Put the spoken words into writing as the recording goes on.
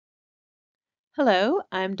Hello,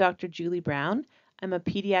 I'm Dr. Julie Brown. I'm a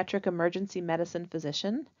pediatric emergency medicine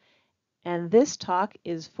physician, and this talk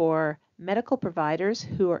is for medical providers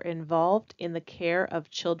who are involved in the care of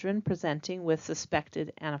children presenting with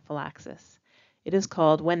suspected anaphylaxis. It is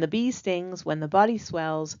called When the Bee Stings, When the Body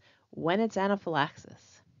Swells, When it's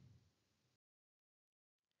Anaphylaxis.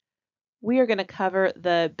 We are going to cover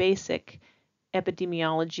the basic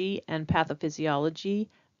epidemiology and pathophysiology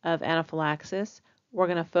of anaphylaxis. We're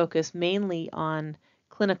going to focus mainly on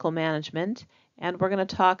clinical management, and we're going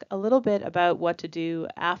to talk a little bit about what to do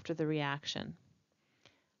after the reaction.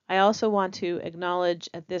 I also want to acknowledge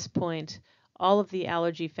at this point all of the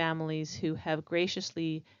allergy families who have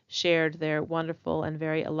graciously shared their wonderful and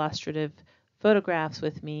very illustrative photographs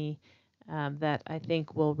with me that I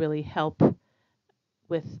think will really help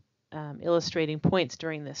with illustrating points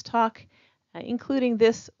during this talk, including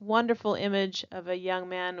this wonderful image of a young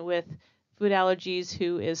man with food allergies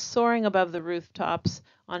who is soaring above the rooftops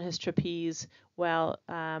on his trapeze while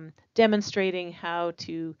demonstrating how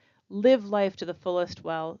to live life to the fullest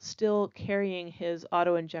while still carrying his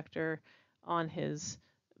auto-injector on his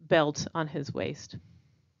belt on his waist.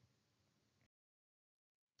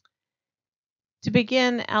 To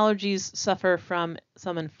begin, allergies suffer from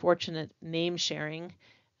some unfortunate name sharing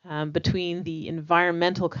between the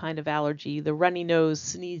environmental kind of allergy, the runny nose,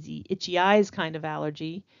 sneezy, itchy eyes kind of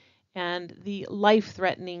allergy, and the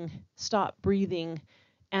life-threatening, stop breathing,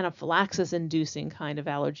 anaphylaxis-inducing kind of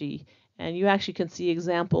allergy. And you actually can see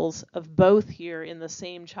examples of both here in the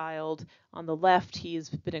same child. On the left, he's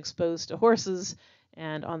been exposed to horses,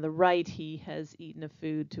 and on the right, he has eaten a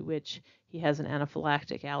food to which he has an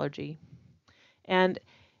anaphylactic allergy. And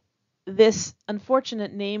this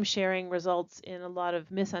unfortunate name sharing results in a lot of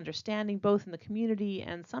misunderstanding, both in the community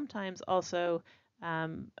and sometimes also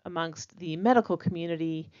amongst the medical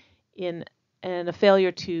community, and a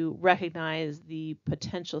failure to recognize the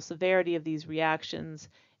potential severity of these reactions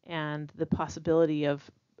and the possibility of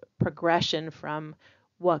progression from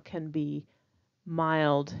what can be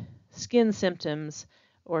mild skin symptoms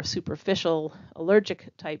or superficial allergic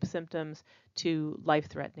type symptoms to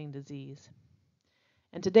life-threatening disease.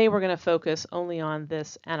 And today we're going to focus only on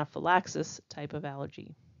this anaphylaxis type of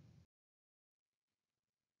allergy.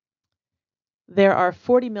 There are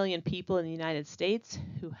 40 million people in the United States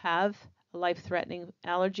who have a life-threatening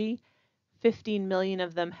allergy. 15 million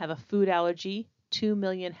of them have a food allergy. 2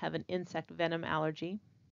 million have an insect venom allergy.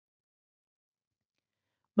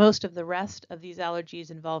 Most of the rest of these allergies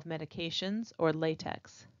involve medications or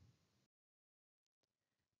latex.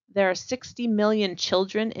 There are 60 million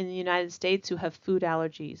children in the United States who have food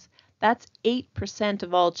allergies. That's 8%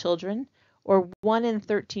 of all children, or 1 in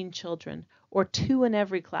 13 children, or 2 in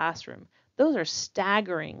every classroom. Those are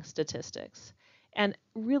staggering statistics and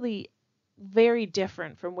really very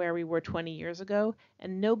different from where we were 20 years ago,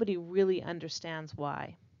 and nobody really understands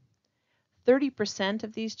why. 30%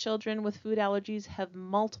 of these children with food allergies have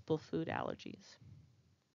multiple food allergies.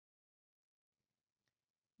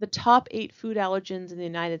 The top 8 food allergens in the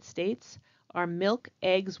United States are milk,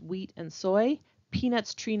 eggs, wheat, and soy,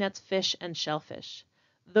 peanuts, tree nuts, fish, and shellfish.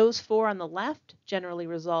 Those 4 on the left generally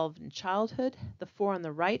resolve in childhood. The 4 on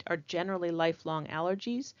the right are generally lifelong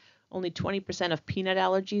allergies. Only 20% of peanut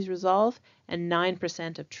allergies resolve, and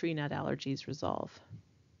 9% of tree nut allergies resolve.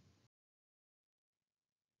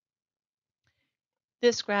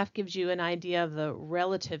 This graph gives you an idea of the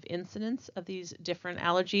relative incidence of these different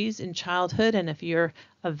allergies in childhood, and if you're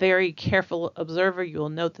a very careful observer, you will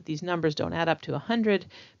note that these numbers don't add up to 100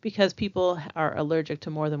 because people are allergic to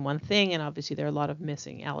more than one thing, and obviously there are a lot of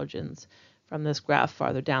missing allergens from this graph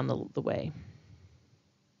farther down the way.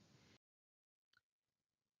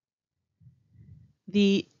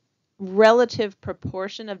 The relative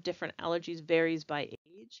proportion of different allergies varies by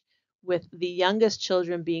age, with the youngest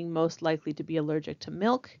children being most likely to be allergic to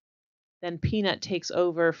milk. Then peanut takes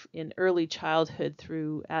over in early childhood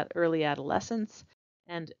through early adolescence,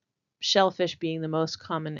 and shellfish being the most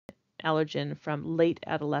common allergen from late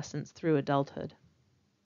adolescence through adulthood.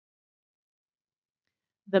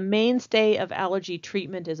 The mainstay of allergy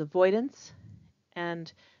treatment is avoidance,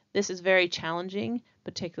 and this is very challenging,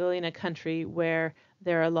 particularly in a country where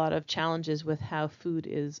there are a lot of challenges with how food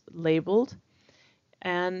is labeled.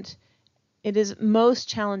 And it is most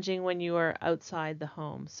challenging when you are outside the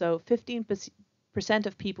home. So 15%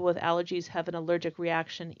 of people with allergies have an allergic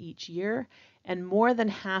reaction each year, and more than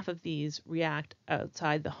half of these react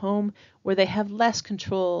outside the home, where they have less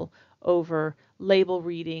control over label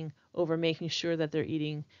reading, over making sure that they're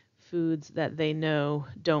eating foods that they know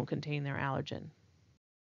don't contain their allergen.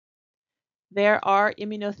 There are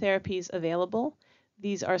immunotherapies available.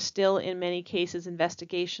 These are still in many cases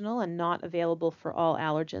investigational and not available for all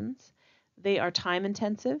allergens. They are time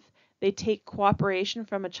intensive. They take cooperation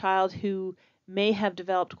from a child who may have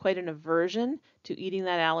developed quite an aversion to eating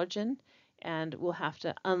that allergen and will have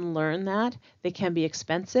to unlearn that. They can be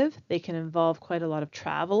expensive. They can involve quite a lot of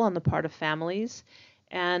travel on the part of families.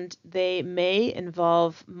 And they may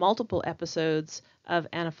involve multiple episodes of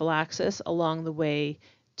anaphylaxis along the way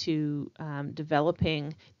to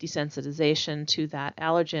developing desensitization to that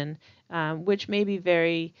allergen, which may be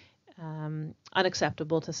very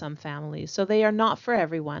unacceptable to some families. So they are not for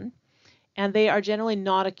everyone, and they are generally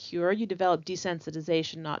not a cure. You develop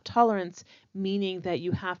desensitization, not tolerance, meaning that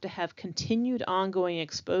you have to have continued ongoing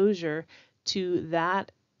exposure to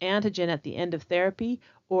that antigen at the end of therapy,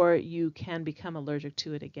 or you can become allergic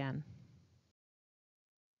to it again.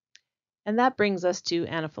 And that brings us to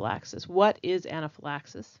anaphylaxis. What is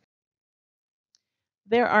anaphylaxis?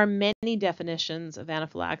 There are many definitions of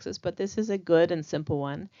anaphylaxis, but this is a good and simple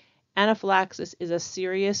one. Anaphylaxis is a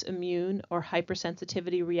serious immune or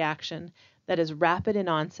hypersensitivity reaction that is rapid in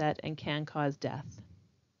onset and can cause death.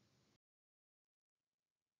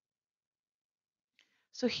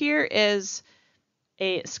 So here is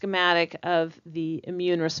a schematic of the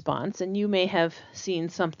immune response, and you may have seen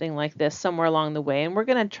something like this somewhere along the way, and we're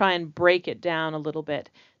going to try and break it down a little bit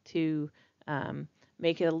to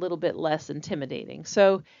make it a little bit less intimidating.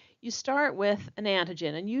 So you start with an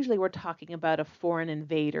antigen, and usually we're talking about a foreign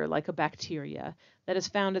invader like a bacteria that has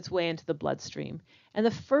found its way into the bloodstream. And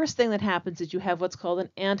the first thing that happens is you have what's called an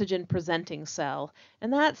antigen presenting cell.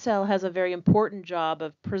 And that cell has a very important job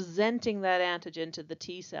of presenting that antigen to the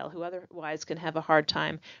T cell, who otherwise can have a hard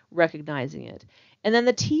time recognizing it. And then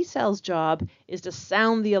the T cell's job is to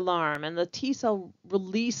sound the alarm, and the T cell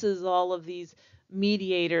releases all of these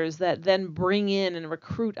mediators that then bring in and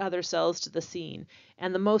recruit other cells to the scene.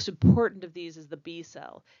 And the most important of these is the B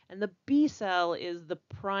cell. And the B cell is the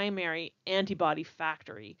primary antibody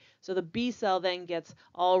factory. So the B cell then gets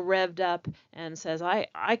all revved up and says,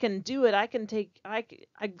 I can do it. I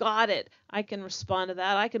got it. I can respond to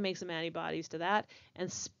that. I can make some antibodies to that,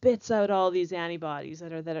 and spits out all these antibodies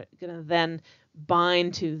that are going to then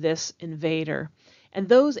bind to this invader. And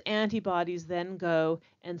those antibodies then go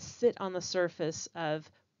and sit on the surface of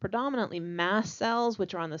predominantly mast cells,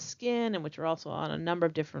 which are on the skin and which are also on a number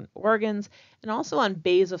of different organs, and also on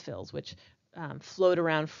basophils, which float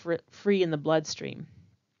around free in the bloodstream.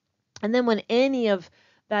 And then when any of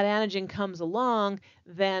that antigen comes along,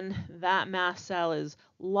 then that mast cell is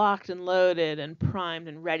locked and loaded and primed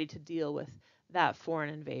and ready to deal with that foreign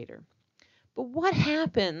invader. But what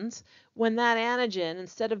happens when that antigen,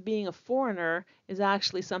 instead of being a foreigner, is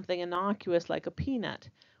actually something innocuous like a peanut?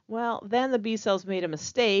 Well, then the B cell's made a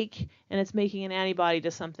mistake, and it's making an antibody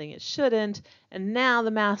to something it shouldn't, and now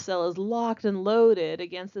the mast cell is locked and loaded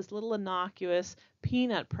against this little innocuous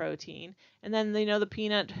peanut protein. And then, the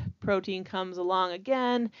peanut protein comes along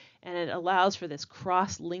again, and it allows for this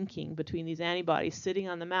cross-linking between these antibodies sitting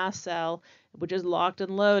on the mast cell, which is locked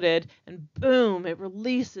and loaded, and boom, it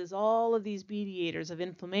releases all of these mediators of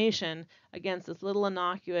inflammation against this little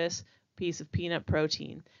innocuous piece of peanut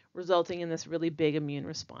protein, resulting in this really big immune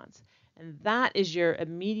response. And that is your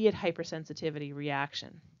immediate hypersensitivity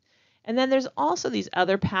reaction. And then there's also these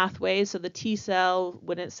other pathways. So the T cell,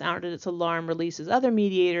 when it sounded its alarm, releases other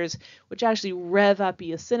mediators, which actually rev up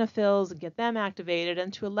eosinophils and get them activated.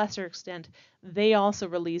 And to a lesser extent, they also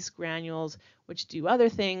release granules, which do other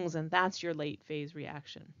things, and that's your late phase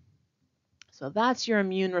reaction. So that's your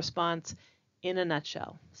immune response in a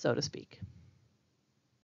nutshell, so to speak.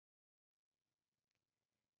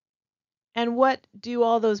 And what do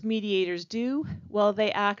all those mediators do? Well,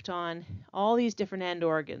 they act on all these different end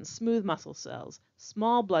organs: smooth muscle cells,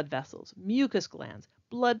 small blood vessels, mucus glands,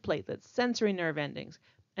 blood platelets, sensory nerve endings,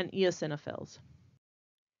 and eosinophils.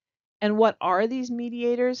 And what are these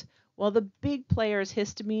mediators? Well, the big player is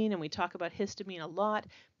histamine, and we talk about histamine a lot,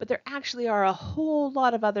 but there actually are a whole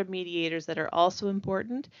lot of other mediators that are also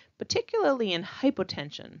important, particularly in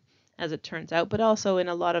hypotension, as it turns out, but also in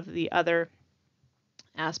a lot of the other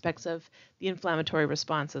aspects of the inflammatory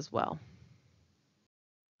response as well.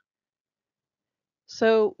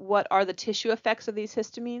 So what are the tissue effects of these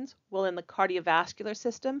histamines? Well, in the cardiovascular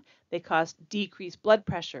system, they cause decreased blood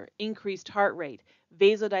pressure, increased heart rate,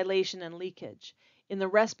 vasodilation and leakage. In the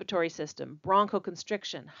respiratory system,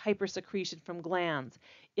 bronchoconstriction, hypersecretion from glands.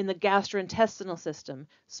 In the gastrointestinal system,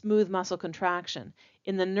 smooth muscle contraction.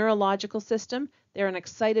 In the neurological system, they're an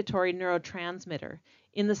excitatory neurotransmitter.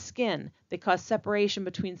 In the skin, they cause separation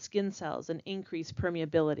between skin cells and increase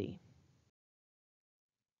permeability.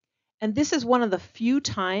 And this is one of the few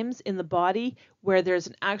times in the body where there's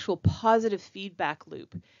an actual positive feedback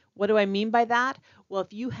loop. What do I mean by that? Well,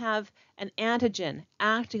 if you have an antigen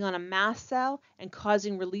acting on a mast cell and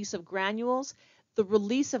causing release of granules, the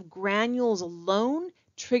release of granules alone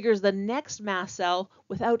triggers the next mast cell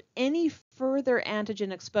without any further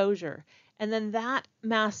antigen exposure. And then that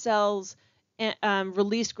mast cell's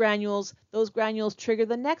released granules, those granules trigger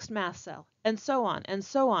the next mast cell, and so on and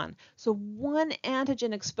so on. So one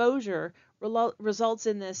antigen exposure results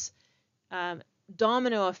in this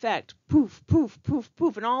domino effect, poof, poof, poof,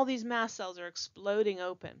 poof, and all these mast cells are exploding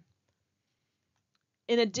open.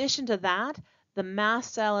 In addition to that, the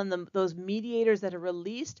mast cell and those mediators that are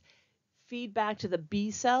released feed back to the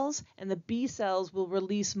B cells, and the B cells will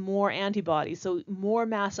release more antibodies. So more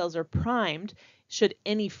mast cells are primed should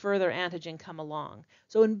any further antigen come along.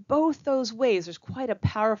 So in both those ways, there's quite a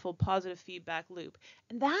powerful positive feedback loop.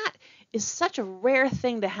 And that is such a rare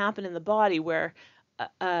thing to happen in the body, where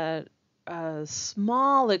a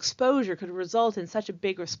small exposure could result in such a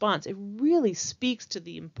big response. It really speaks to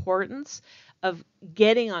the importance of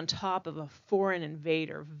getting on top of a foreign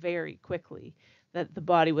invader very quickly, that the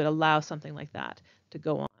body would allow something like that to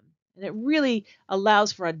go on. And it really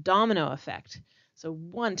allows for a domino effect. So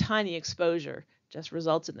one tiny exposure just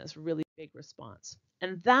results in this really big response.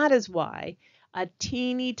 And that is why a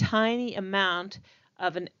teeny tiny amount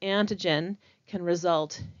of an antigen can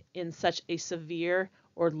result in such a severe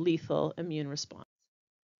or lethal immune response.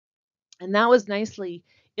 And that was nicely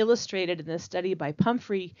illustrated in this study by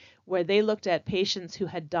Pumphrey, where they looked at patients who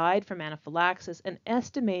had died from anaphylaxis and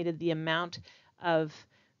estimated the amount of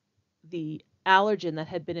the allergen that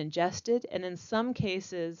had been ingested. And in some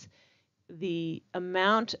cases, the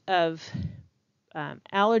amount of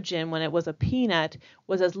allergen when it was a peanut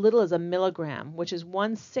was as little as a milligram, which is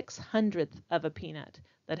 1/600th of a peanut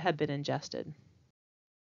that had been ingested.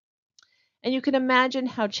 And you can imagine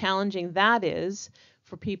how challenging that is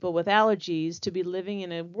for people with allergies to be living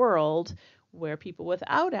in a world where people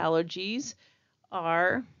without allergies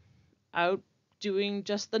are out doing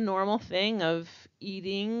just the normal thing of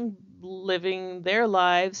eating, living their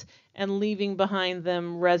lives, and leaving behind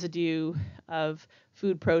them residue of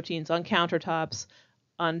food proteins on countertops,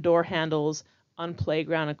 on door handles, on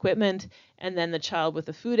playground equipment, and then the child with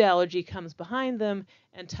a food allergy comes behind them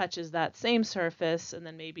and touches that same surface, and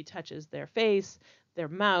then maybe touches their face, their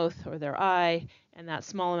mouth, or their eye, and that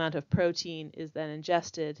small amount of protein is then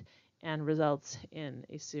ingested and results in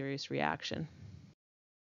a serious reaction.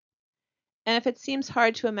 And if it seems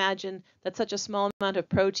hard to imagine that such a small amount of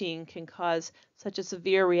protein can cause such a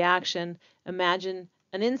severe reaction, imagine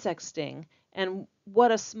an insect sting and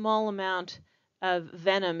what a small amount of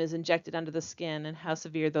venom is injected under the skin and how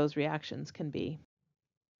severe those reactions can be.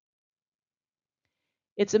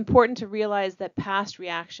 It's important to realize that past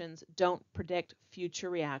reactions don't predict future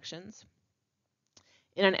reactions.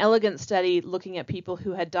 In an elegant study looking at people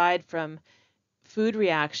who had died from food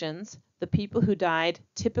reactions, the people who died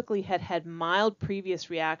typically had had mild previous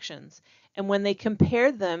reactions. And when they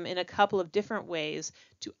compared them in a couple of different ways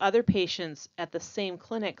to other patients at the same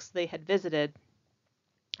clinics they had visited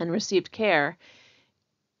and received care,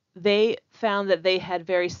 they found that they had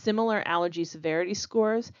very similar allergy severity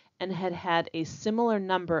scores and had had a similar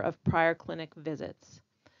number of prior clinic visits.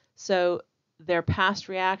 So their past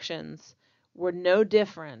reactions were no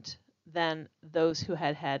different than those who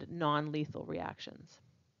had had non-lethal reactions.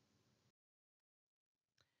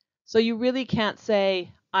 So you really can't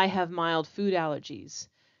say, I have mild food allergies.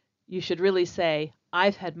 You should really say,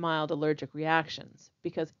 I've had mild allergic reactions,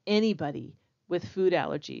 because anybody with food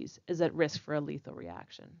allergies is at risk for a lethal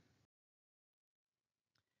reaction.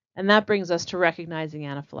 And that brings us to recognizing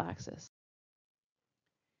anaphylaxis.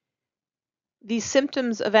 These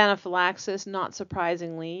symptoms of anaphylaxis, not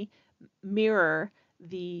surprisingly, mirror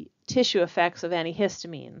the tissue effects of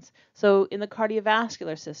antihistamines. So in the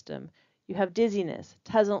cardiovascular system, you have dizziness,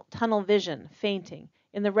 tunnel vision, fainting.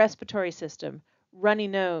 In the respiratory system, runny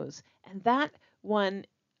nose. And that one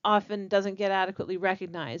often doesn't get adequately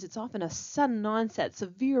recognized. It's often a sudden onset,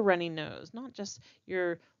 severe runny nose, not just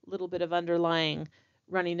your little bit of underlying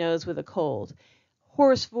runny nose with a cold.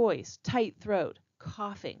 Hoarse voice, tight throat,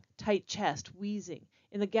 coughing, tight chest, wheezing.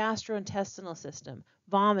 In the gastrointestinal system,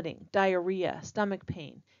 vomiting, diarrhea, stomach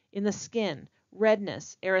pain. In the skin,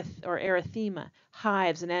 redness or erythema,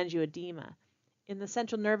 hives and angioedema. In the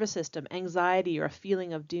central nervous system, anxiety or a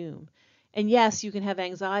feeling of doom. And yes, you can have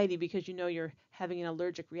anxiety because you know you're having an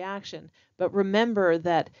allergic reaction, but remember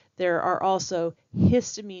that there are also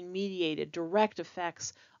histamine-mediated direct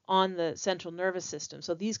effects on the central nervous system.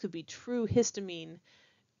 So these could be true histamine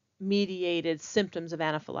mediated symptoms of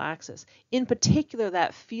anaphylaxis. In particular,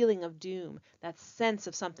 that feeling of doom, that sense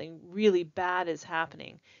of something really bad is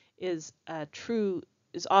happening, is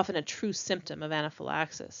often a true symptom of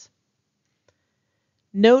anaphylaxis.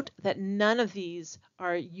 Note that none of these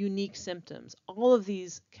are unique symptoms. All of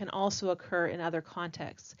these can also occur in other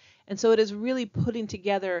contexts. And so it is really putting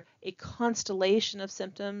together a constellation of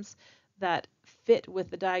symptoms that fit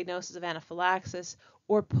with the diagnosis of anaphylaxis,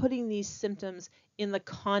 or putting these symptoms in the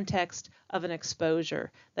context of an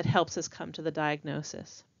exposure that helps us come to the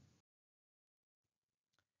diagnosis.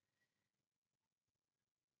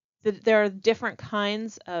 There are different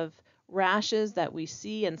kinds of rashes that we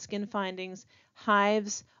see in skin findings.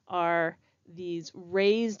 Hives are these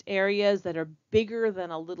raised areas that are bigger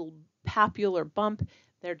than a little papule or bump.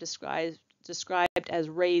 They're described as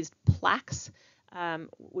raised plaques,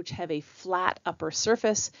 which have a flat upper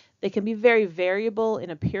surface. They can be very variable in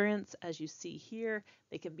appearance, as you see here.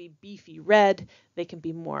 They can be beefy red. They can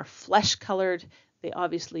be more flesh-colored. They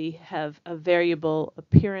obviously have a variable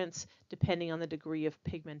appearance depending on the degree of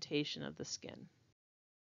pigmentation of the skin.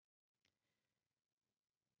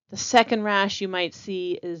 The second rash you might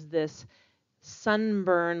see is this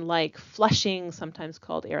sunburn-like flushing, sometimes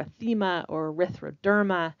called erythema or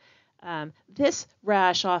erythroderma. This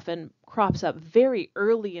rash often crops up very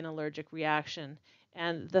early in allergic reaction,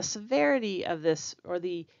 and the severity of this, or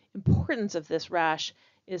the importance of this rash,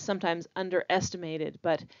 is sometimes underestimated,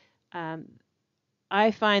 but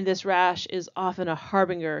I find this rash is often a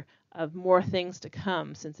harbinger of more things to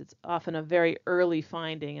come, since it's often a very early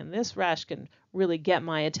finding, and this rash can really get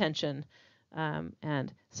my attention,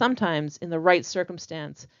 and sometimes in the right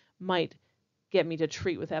circumstance might get me to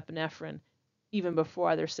treat with epinephrine even before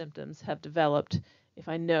other symptoms have developed, if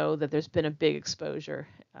I know that there's been a big exposure,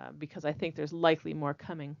 because I think there's likely more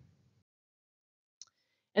coming.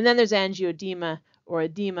 And then there's angioedema or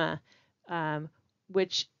edema,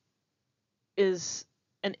 which is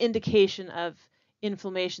an indication of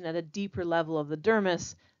inflammation at a deeper level of the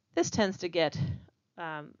dermis. This tends to get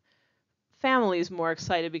families more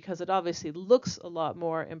excited because it obviously looks a lot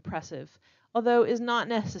more impressive, although is not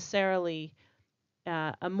necessarily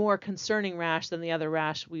a more concerning rash than the other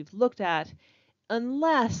rash we've looked at,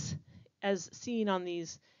 unless, as seen on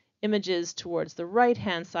these images towards the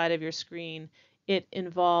right-hand side of your screen, it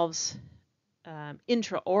involves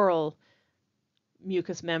intraoral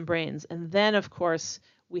mucous membranes, and then of course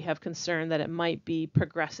we have concern that it might be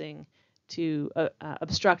progressing to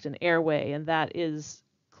obstruct an airway, and that is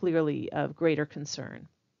clearly of greater concern.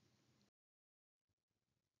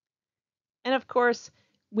 And of course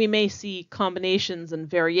we may see combinations and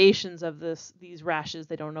variations of these rashes.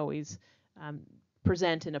 They don't always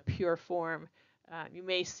present in a pure form. You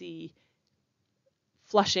may see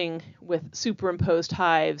flushing with superimposed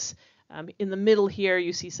hives. In the middle here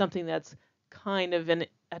you see something that's kind of a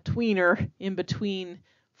tweener in between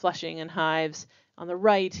flushing and hives. On the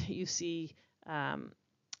right, you see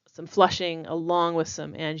some flushing along with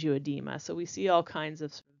some angioedema. So we see all kinds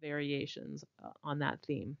of variations on that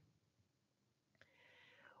theme.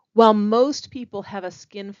 While most people have a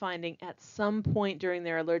skin finding at some point during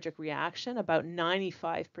their allergic reaction, about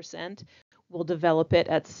 95% will develop it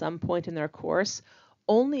at some point in their course,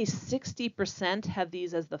 only 60% have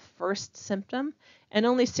these as the first symptom, and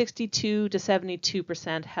only 62 to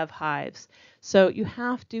 72% have hives. So you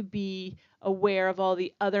have to be aware of all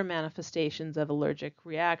the other manifestations of allergic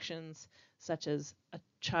reactions, such as a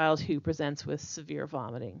child who presents with severe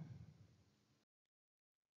vomiting.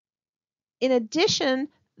 In addition,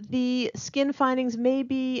 the skin findings may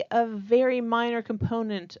be a very minor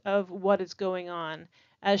component of what is going on.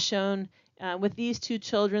 As shown with these two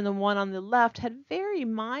children, the one on the left had very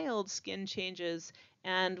mild skin changes,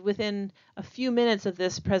 and within a few minutes of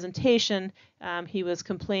this presentation, he was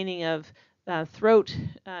complaining of throat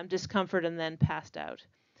discomfort and then passed out.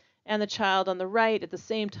 And the child on the right, at the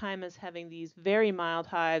same time as having these very mild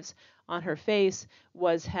hives on her face,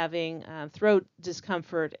 was having throat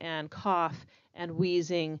discomfort and cough and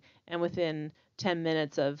wheezing, and within 10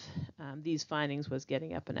 minutes of these findings was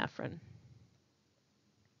getting epinephrine.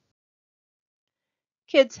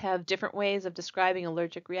 Kids have different ways of describing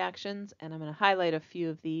allergic reactions, and I'm going to highlight a few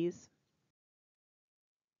of these.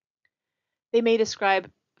 They may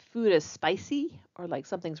describe food as spicy or like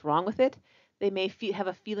something's wrong with it. They may have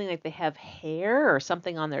a feeling like they have hair or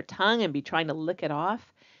something on their tongue and be trying to lick it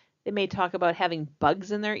off. They may talk about having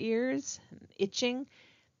bugs in their ears, itching.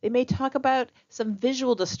 They may talk about some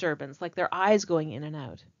visual disturbance, like their eyes going in and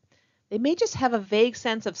out. They may just have a vague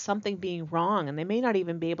sense of something being wrong, and they may not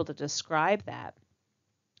even be able to describe that.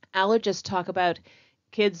 Allergists talk about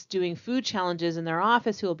kids doing food challenges in their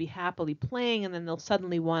office who will be happily playing, and then they'll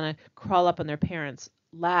suddenly want to crawl up on their parents'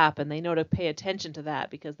 lap, and they know to pay attention to that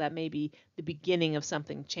because that may be the beginning of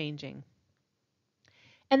something changing.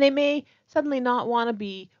 And they may suddenly not want to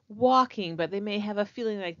be walking, but they may have a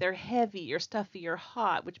feeling like they're heavy or stuffy or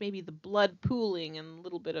hot, which may be the blood pooling and a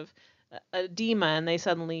little bit of edema, and they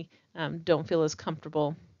suddenly don't feel as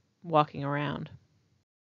comfortable walking around.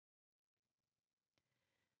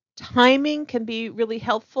 Timing can be really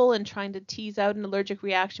helpful in trying to tease out an allergic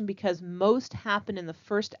reaction because most happen in the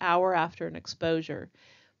first hour after an exposure.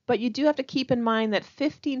 But you do have to keep in mind that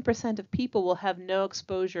 15% of people will have no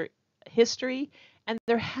exposure history, and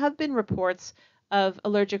there have been reports of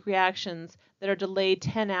allergic reactions that are delayed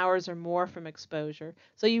 10 hours or more from exposure.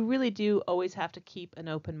 So you really do always have to keep an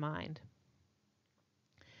open mind.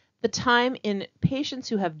 The time in patients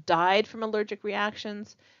who have died from allergic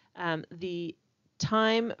reactions, the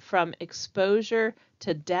time from exposure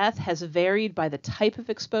to death has varied by the type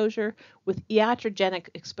of exposure, with iatrogenic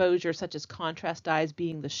exposure such as contrast dyes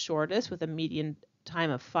being the shortest with a median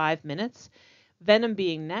time of 5 minutes, venom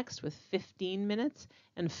being next with 15 minutes,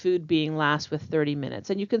 and food being last with 30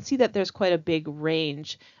 minutes. And you can see that there's quite a big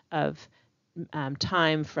range of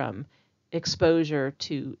time from exposure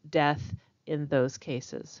to death in those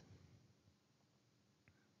cases.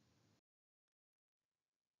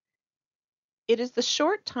 It is the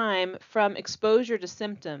short time from exposure to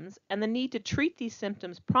symptoms and the need to treat these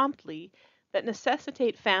symptoms promptly that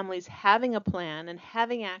necessitate families having a plan and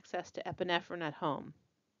having access to epinephrine at home.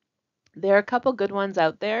 There are a couple good ones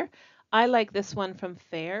out there. I like this one from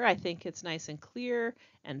FAIR. I think it's nice and clear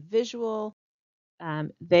and visual.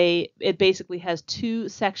 It basically has two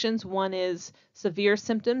sections. One is severe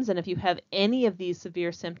symptoms, and if you have any of these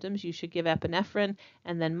severe symptoms, you should give epinephrine,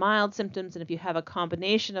 and then mild symptoms, and if you have a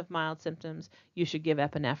combination of mild symptoms, you should give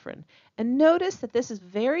epinephrine. And notice that this is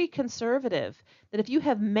very conservative, that if you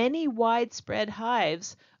have many widespread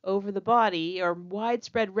hives over the body or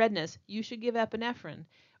widespread redness, you should give epinephrine.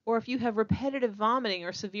 Or if you have repetitive vomiting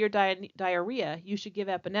or severe diarrhea, you should give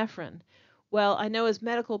epinephrine. Well, I know as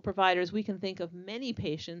medical providers, we can think of many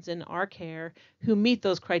patients in our care who meet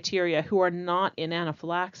those criteria who are not in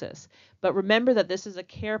anaphylaxis. But remember that this is a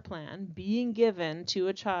care plan being given to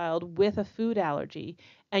a child with a food allergy,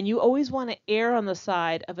 and you always want to err on the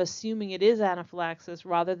side of assuming it is anaphylaxis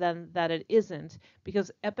rather than that it isn't,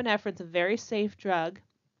 because epinephrine is a very safe drug,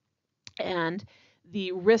 and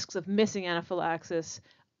the risks of missing anaphylaxis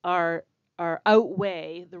are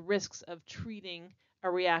outweigh the risks of treating a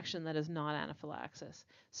reaction that is not anaphylaxis.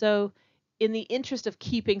 So in the interest of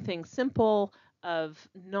keeping things simple, of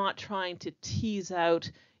not trying to tease out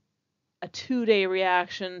a 2-day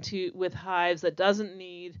reaction with hives that doesn't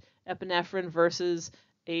need epinephrine versus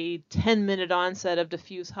a 10-minute onset of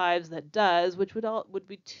diffuse hives that does, which would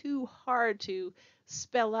be too hard to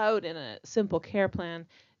spell out in a simple care plan,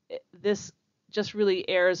 this just really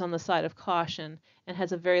errs on the side of caution and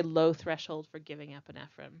has a very low threshold for giving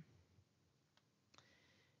epinephrine.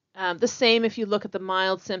 The same if you look at the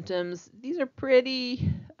mild symptoms. These are pretty,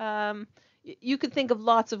 you could think of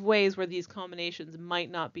lots of ways where these combinations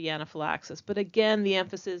might not be anaphylaxis. But again, the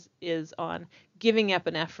emphasis is on giving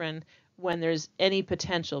epinephrine when there's any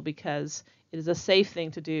potential because it is a safe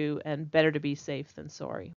thing to do and better to be safe than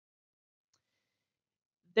sorry.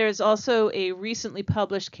 There's also a recently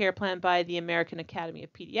published care plan by the American Academy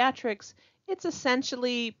of Pediatrics. It's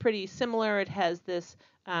essentially pretty similar. It has this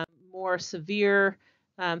more severe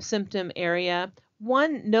symptom area.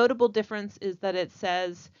 One notable difference is that it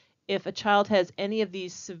says if a child has any of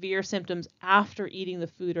these severe symptoms after eating the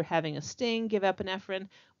food or having a sting, give epinephrine.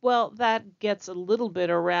 Well, that gets a little bit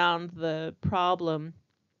around the problem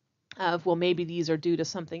of, well, maybe these are due to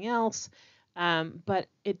something else. But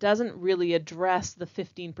it doesn't really address the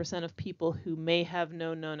 15% of people who may have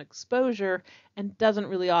no known exposure and doesn't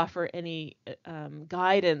really offer any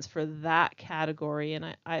guidance for that category.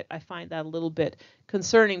 And I find that a little bit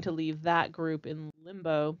concerning to leave that group in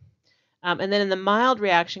limbo. And then in the mild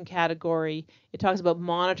reaction category, it talks about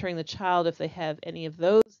monitoring the child if they have any of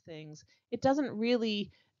those things. It doesn't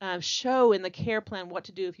really show in the care plan what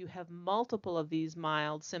to do if you have multiple of these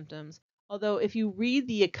mild symptoms. Although if you read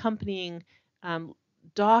the accompanying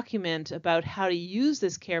document about how to use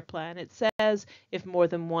this care plan, it says if more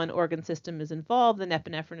than one organ system is involved, then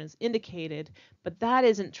epinephrine is indicated. But that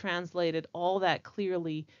isn't translated all that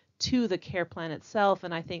clearly to the care plan itself,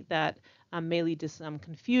 and I think that may lead to some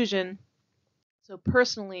confusion. So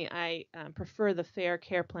personally, I prefer the FAIR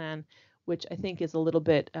care plan, which I think is a little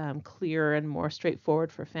bit clearer and more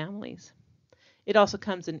straightforward for families. It also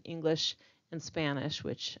comes in English and Spanish,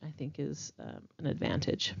 which I think is an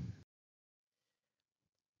advantage.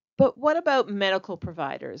 But what about medical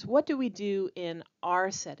providers? What do we do in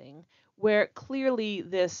our setting where clearly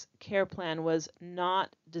this care plan was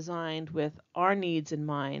not designed with our needs in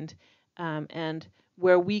mind, and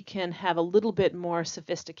where we can have a little bit more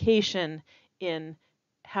sophistication in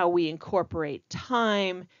how we incorporate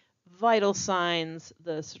time, vital signs,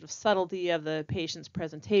 the sort of subtlety of the patient's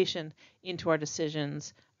presentation into our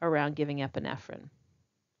decisions around giving epinephrine?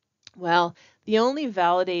 Well, the only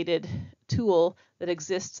validated tool that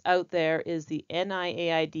exists out there is the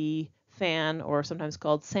NIAID FAN, or sometimes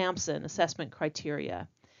called SAMPSON, assessment criteria.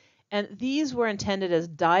 And these were intended as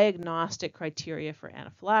diagnostic criteria for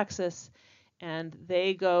anaphylaxis, and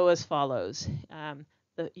they go as follows.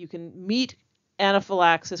 You can meet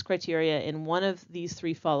anaphylaxis criteria in one of these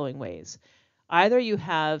three following ways. Either you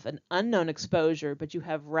have an unknown exposure, but you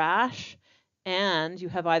have rash, and you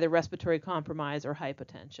have either respiratory compromise or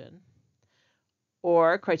hypotension.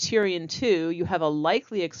 Or criterion 2, you have a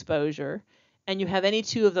likely exposure and you have any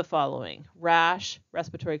two of the following: rash,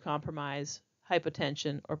 respiratory compromise,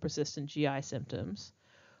 hypotension, or persistent GI symptoms.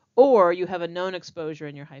 Or you have a known exposure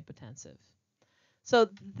and you're hypotensive. So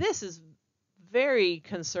this is very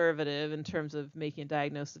conservative in terms of making a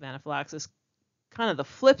diagnosis of anaphylaxis, kind of the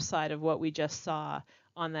flip side of what we just saw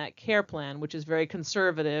on that care plan, which is very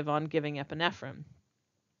conservative on giving epinephrine.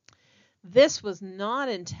 This was not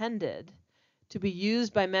intended to be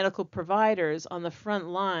used by medical providers on the front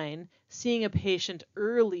line, seeing a patient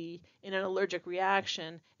early in an allergic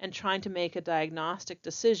reaction and trying to make a diagnostic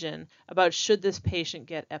decision about should this patient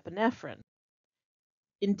get epinephrine.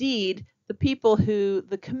 Indeed,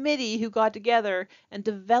 the committee who got together and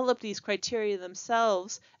developed these criteria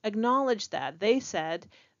themselves acknowledged that. They said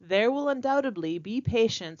there will undoubtedly be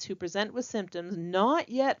patients who present with symptoms not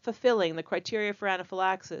yet fulfilling the criteria for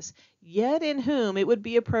anaphylaxis, yet in whom it would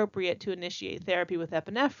be appropriate to initiate therapy with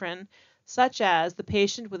epinephrine, such as the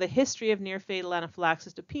patient with a history of near-fatal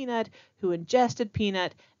anaphylaxis to peanut who ingested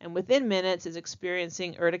peanut and within minutes is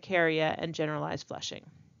experiencing urticaria and generalized flushing.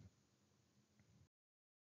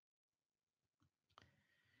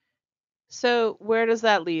 So where does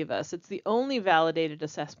that leave us? It's the only validated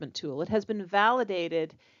assessment tool. It has been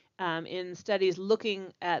validated in studies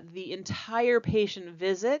looking at the entire patient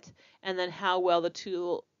visit and then how well the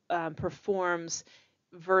tool performs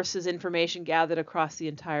versus information gathered across the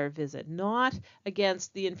entire visit, not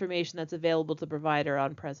against the information that's available to the provider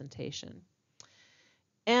on presentation.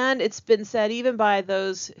 And it's been said even by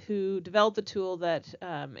those who developed the tool that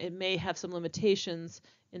it may have some limitations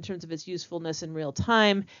in terms of its usefulness in real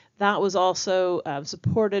time. That was also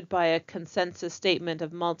supported by a consensus statement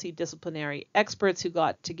of multidisciplinary experts who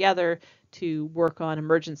got together to work on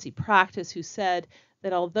emergency practice, who said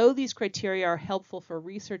that although these criteria are helpful for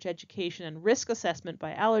research, education, and risk assessment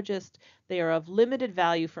by allergists, they are of limited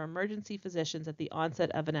value for emergency physicians at the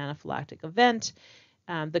onset of an anaphylactic event.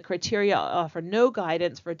 The criteria offer no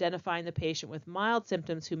guidance for identifying the patient with mild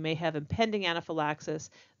symptoms who may have impending anaphylaxis.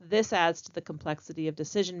 This adds to the complexity of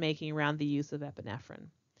decision-making around the use of epinephrine.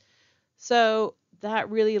 So that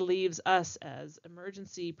really leaves us as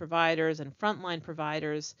emergency providers and frontline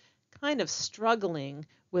providers kind of struggling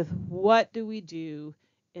with what do we do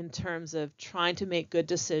in terms of trying to make good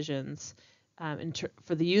decisions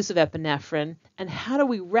for the use of epinephrine, and how do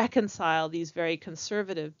we reconcile these very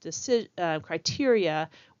conservative criteria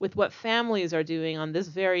with what families are doing on this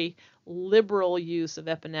very liberal use of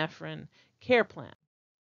epinephrine care plan.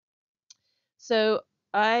 So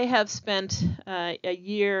I have spent a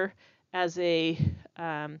year as a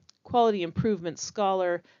quality improvement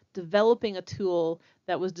scholar developing a tool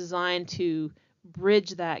that was designed to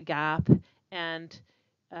bridge that gap and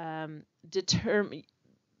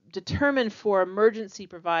determine for emergency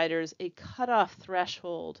providers a cutoff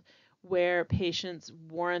threshold where patients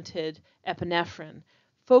warranted epinephrine,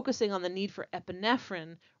 focusing on the need for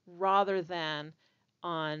epinephrine rather than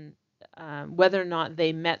on whether or not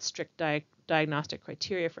they met strict diagnostic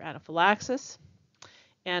criteria for anaphylaxis.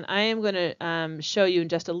 And I am going to show you in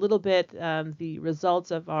just a little bit the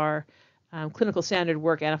results of our clinical standard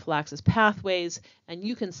work, anaphylaxis pathways, and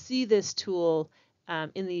you can see this tool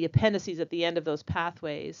in the appendices at the end of those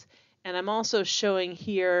pathways. And I'm also showing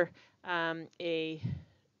here a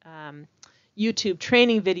YouTube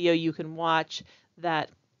training video you can watch that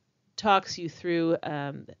talks you through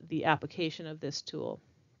the application of this tool.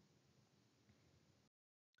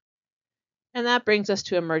 And that brings us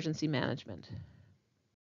to emergency management.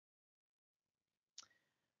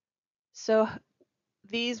 So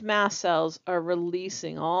these mast cells are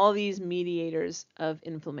releasing all these mediators of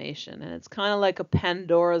inflammation, and it's kind of like a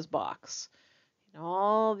Pandora's box.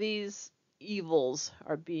 All these evils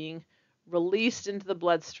are being released into the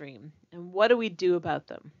bloodstream. And what do we do about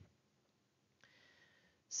them?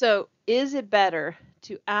 So is it better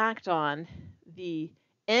to act on the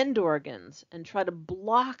end organs and try to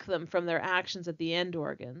block them from their actions at the end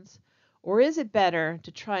organs? Or is it better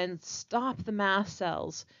to try and stop the mast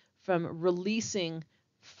cells from releasing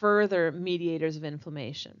further mediators of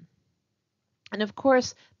inflammation? And of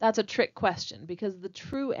course, that's a trick question, because the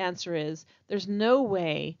true answer is there's no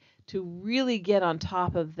way to really get on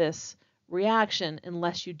top of this reaction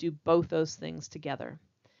unless you do both those things together.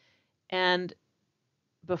 And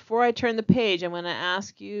before I turn the page, I'm going to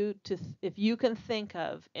ask you to, if you can think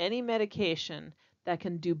of any medication that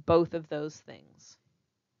can do both of those things.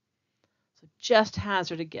 So just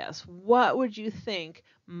hazard a guess. What would you think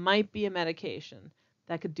might be a medication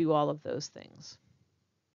that could do all of those things?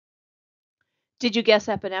 Did you guess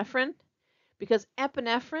epinephrine? Because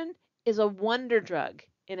epinephrine is a wonder drug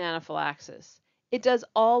in anaphylaxis. It does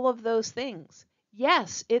all of those things.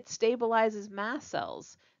 Yes, it stabilizes mast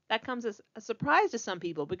cells. That comes as a surprise to some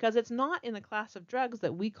people because it's not in the class of drugs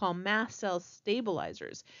that we call mast cell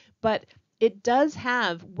stabilizers, but it does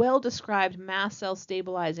have well-described mast cell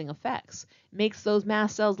stabilizing effects. It makes those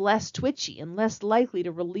mast cells less twitchy and less likely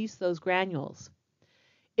to release those granules.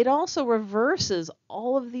 It also reverses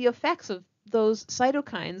all of the effects of those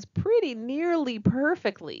cytokines pretty nearly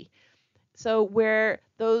perfectly. So where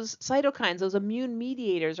those cytokines, those immune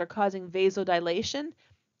mediators, are causing vasodilation,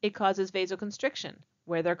 it causes vasoconstriction.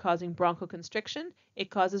 Where they're causing bronchoconstriction, it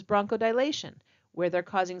causes bronchodilation. Where they're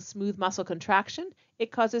causing smooth muscle contraction,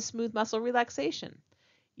 it causes smooth muscle relaxation.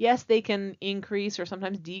 Yes, they can increase or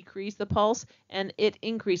sometimes decrease the pulse, and it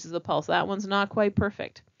increases the pulse. That one's not quite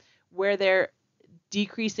perfect. Where they're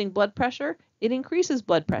decreasing blood pressure, it increases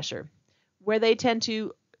blood pressure. Where they tend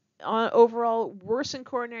to overall worsen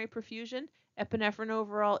coronary perfusion, epinephrine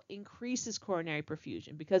overall increases coronary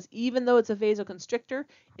perfusion, because even though it's a vasoconstrictor,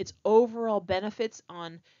 its overall benefits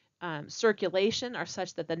on circulation are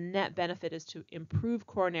such that the net benefit is to improve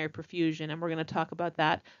coronary perfusion, and we're going to talk about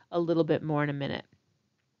that a little bit more in a minute.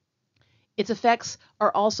 Its effects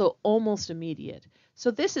are also almost immediate.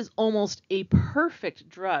 So this is almost a perfect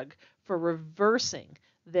drug for reversing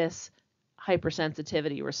this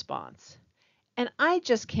hypersensitivity response. And I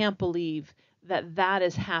just can't believe that that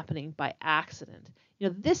is happening by accident. You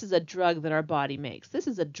know, this is a drug that our body makes. This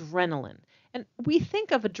is adrenaline. And we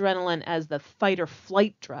think of adrenaline as the fight or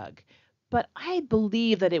flight drug, but I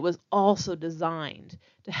believe that it was also designed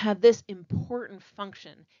to have this important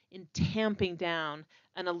function in tamping down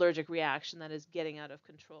an allergic reaction that is getting out of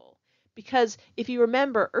control. Because if you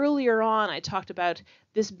remember earlier on, I talked about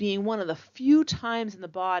this being one of the few times in the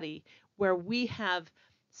body where we have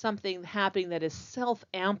something happening that is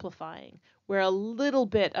self-amplifying, where a little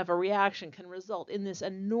bit of a reaction can result in this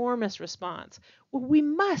enormous response. Well, we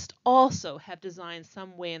must also have designed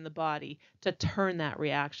some way in the body to turn that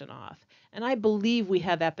reaction off. And I believe we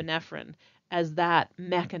have epinephrine as that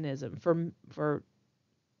mechanism for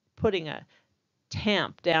putting a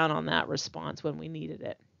tamp down on that response when we needed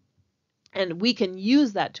it. And we can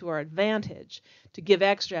use that to our advantage to give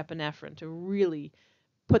extra epinephrine to really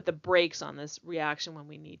put the brakes on this reaction when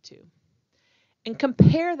we need to. And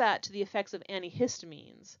compare that to the effects of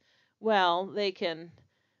antihistamines. Well, they can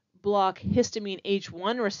block histamine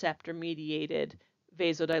H1 receptor mediated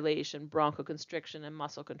vasodilation, bronchoconstriction, and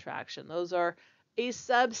muscle contraction. Those are a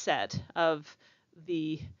subset of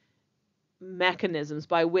the mechanisms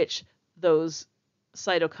by which those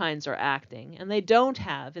cytokines are acting, and they don't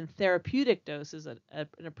have, in therapeutic doses, an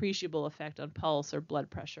appreciable effect on pulse or blood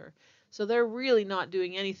pressure. So they're really not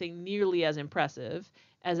doing anything nearly as impressive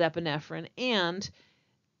as epinephrine, and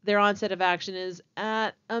their onset of action is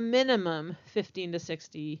at a minimum 15 to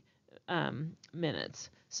 60 minutes.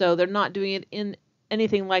 So they're not doing it in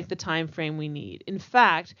anything like the time frame we need. In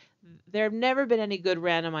fact, there have never been any good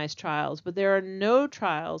randomized trials, but there are no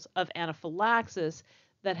trials of anaphylaxis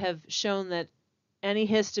that have shown that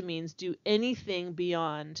antihistamines do anything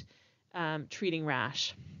beyond treating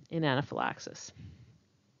rash in anaphylaxis.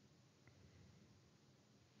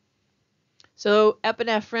 So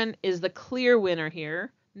epinephrine is the clear winner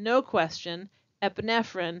here. No question,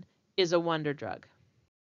 epinephrine is a wonder drug.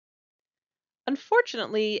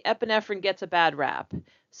 Unfortunately, epinephrine gets a bad rap.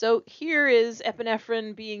 So here is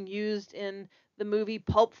epinephrine being used in the movie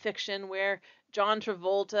Pulp Fiction, where John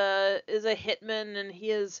Travolta is a hitman and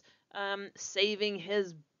he is saving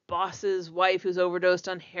his boss's wife who's overdosed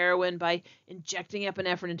on heroin by injecting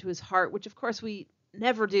epinephrine into his heart, which of course we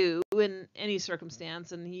never do in any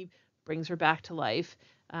circumstance, and he brings her back to life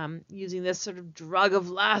using this sort of drug of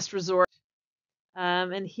last resort.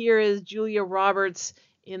 And here is Julia Roberts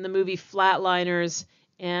in the movie Flatliners,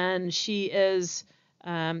 and she is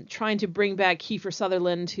trying to bring back Kiefer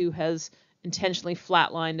Sutherland, who has intentionally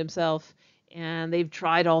flatlined himself, and they've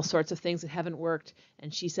tried all sorts of things that haven't worked.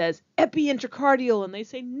 And she says, epi-intracardial, and they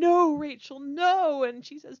say, no, Rachel, no. And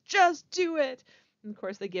she says, just do it. And of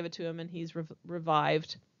course, they give it to him, and he's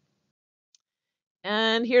revived.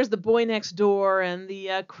 And here's the boy next door, and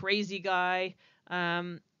the crazy guy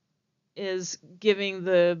is giving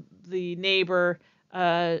the neighbor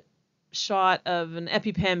a shot of an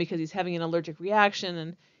EpiPen because he's having an allergic reaction,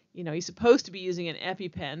 and he's supposed to be using an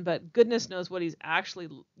EpiPen, but goodness knows what he's actually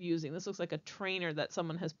using. This looks like a trainer that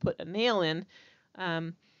someone has put a nail in,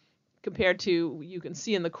 compared to, you can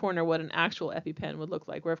see in the corner what an actual EpiPen would look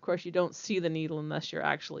like, where of course you don't see the needle unless you're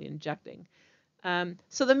actually injecting.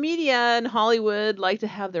 So the media in Hollywood like to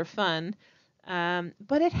have their fun,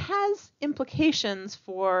 but it has implications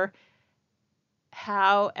for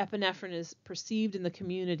how epinephrine is perceived in the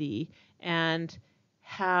community and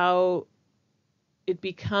how it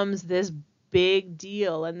becomes this big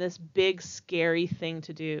deal and this big scary thing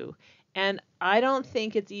to do. And I don't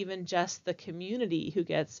think it's even just the community who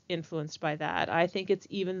gets influenced by that. I think it's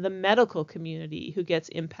even the medical community who gets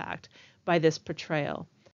impacted by this portrayal.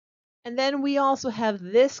 And then we also have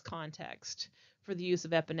this context for the use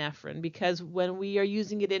of epinephrine, because when we are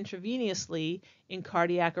using it intravenously in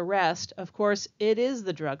cardiac arrest, of course, it is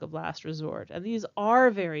the drug of last resort. And these are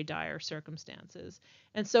very dire circumstances.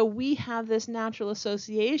 And so we have this natural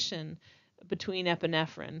association between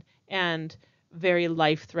epinephrine and very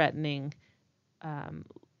life-threatening,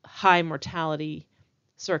 high mortality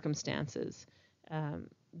circumstances,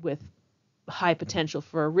 with high potential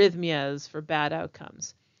for arrhythmias, for bad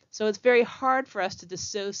outcomes. So it's very hard for us to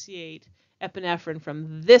dissociate epinephrine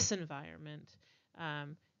from this environment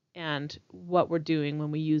and what we're doing when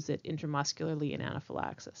we use it intramuscularly in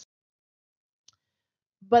anaphylaxis.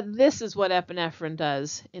 But this is what epinephrine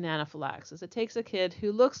does in anaphylaxis. It takes a kid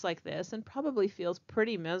who looks like this and probably feels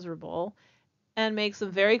pretty miserable and makes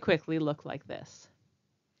them very quickly look like this.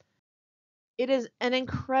 It is an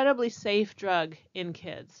incredibly safe drug in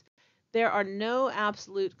kids. There are no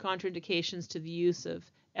absolute contraindications to the use of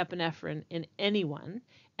epinephrine in anyone,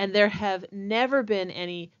 and there have never been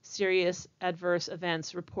any serious adverse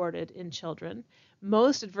events reported in children.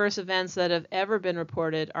 Most adverse events that have ever been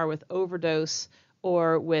reported are with overdose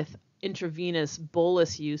or with intravenous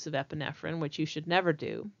bolus use of epinephrine, which you should never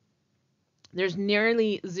do. There's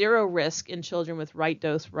nearly zero risk in children with right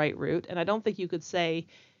dose, right route, and I don't think you could say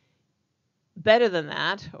better than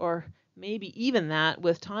that, or maybe even that,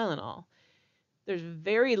 with Tylenol. There's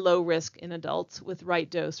very low risk in adults with right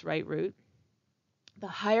dose, right route. The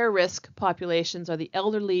higher risk populations are the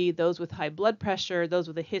elderly, those with high blood pressure, those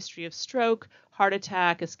with a history of stroke, heart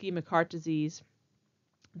attack, ischemic heart disease.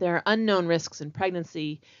 There are unknown risks in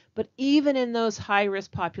pregnancy, but even in those high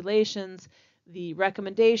risk populations, the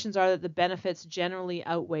recommendations are that the benefits generally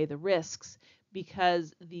outweigh the risks,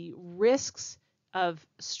 because the risks of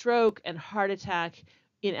stroke and heart attack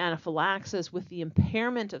in anaphylaxis, with the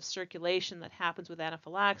impairment of circulation that happens with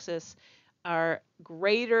anaphylaxis, are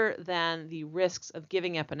greater than the risks of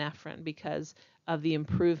giving epinephrine because of the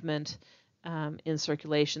improvement in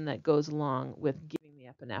circulation that goes along with giving the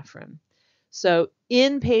epinephrine. So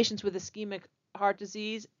in patients with ischemic heart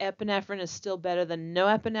disease, epinephrine is still better than no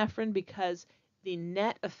epinephrine, because the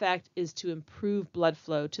net effect is to improve blood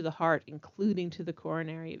flow to the heart, including to the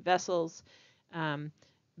coronary vessels,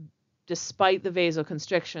 despite the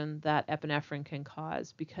vasoconstriction that epinephrine can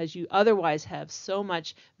cause, because you otherwise have so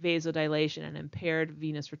much vasodilation and impaired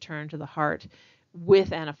venous return to the heart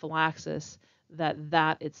with anaphylaxis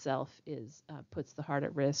that itself puts the heart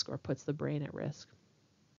at risk or puts the brain at risk.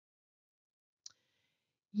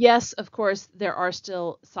 Yes, of course, there are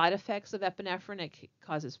still side effects of epinephrine. It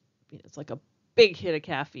causes, it's like a big hit of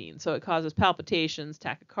caffeine. So it causes palpitations,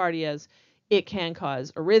 tachycardias. It can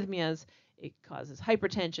cause arrhythmias. It causes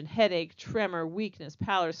hypertension, headache, tremor, weakness,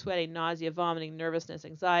 pallor, sweating, nausea, vomiting, nervousness,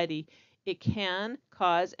 anxiety. It can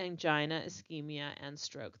cause angina, ischemia, and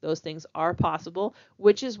stroke. Those things are possible,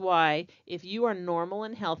 which is why if you are normal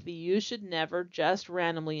and healthy, you should never just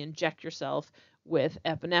randomly inject yourself with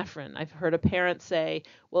epinephrine. I've heard a parent say,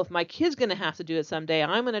 well, if my kid's going to have to do it someday,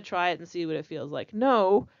 I'm going to try it and see what it feels like.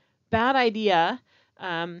 No, bad idea.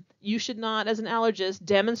 You should not, as an allergist,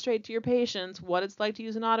 demonstrate to your patients what it's like to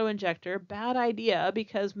use an auto-injector. Bad idea,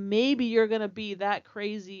 because maybe you're going to be that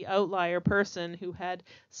crazy outlier person who had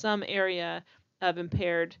some area of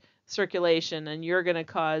impaired circulation, and you're going to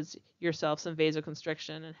cause yourself some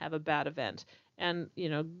vasoconstriction and have a bad event. And,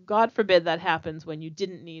 God forbid that happens when you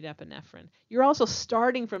didn't need epinephrine. You're also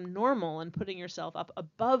starting from normal and putting yourself up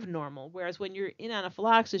above normal, whereas when you're in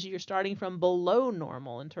anaphylaxis, you're starting from below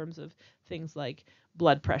normal in terms of things like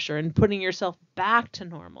blood pressure and putting yourself back to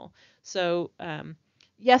normal. So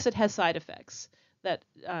yes, it has side effects that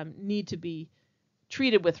need to be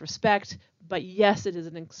treated with respect, but yes, it is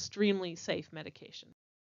an extremely safe medication.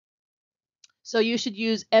 So you should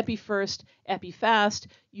use epi first, epi fast.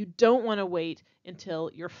 You don't want to wait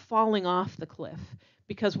until you're falling off the cliff,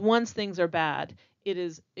 because once things are bad, it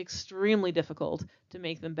is extremely difficult to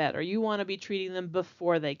make them better. You want to be treating them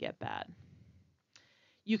before they get bad.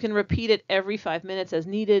 You can repeat it every 5 minutes as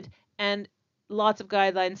needed, and lots of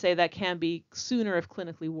guidelines say that can be sooner if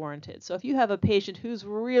clinically warranted. So if you have a patient who's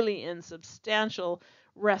really in substantial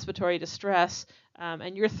respiratory distress,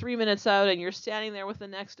 and you're 3 minutes out and you're standing there with the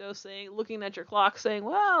next dose saying, looking at your clock saying,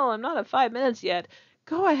 well, I'm not at 5 minutes yet,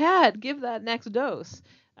 go ahead, give that next dose.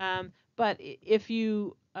 But if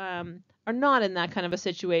you are not in that kind of a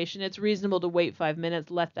situation, it's reasonable to wait 5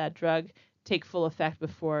 minutes, let that drug take full effect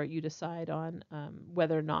before you decide on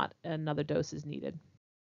whether or not another dose is needed.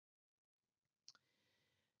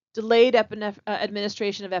 Delayed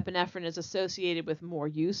administration of epinephrine is associated with more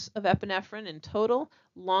use of epinephrine in total,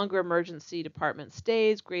 longer emergency department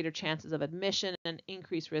stays, greater chances of admission, and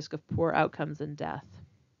increased risk of poor outcomes and death.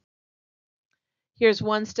 Here's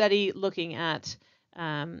one study looking at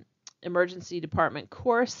emergency department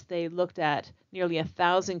course. They looked at nearly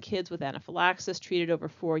 1,000 kids with anaphylaxis treated over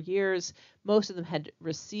 4 years. Most of them had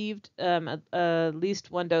received at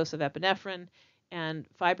least one dose of epinephrine, and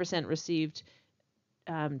 5% received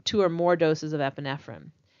 2 or more doses of epinephrine.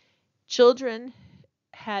 Children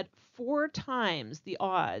had 4 times the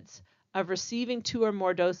odds of receiving 2 or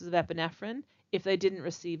more doses of epinephrine if they didn't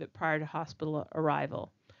receive it prior to hospital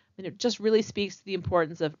arrival. And it just really speaks to the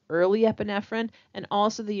importance of early epinephrine and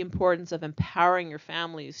also the importance of empowering your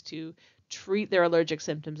families to treat their allergic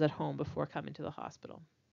symptoms at home before coming to the hospital.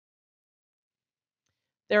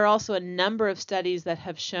 There are also a number of studies that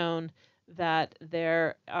have shown that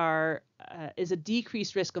there is a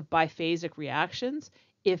decreased risk of biphasic reactions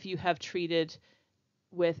if you have treated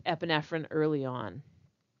with epinephrine early on.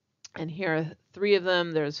 And here are 3 of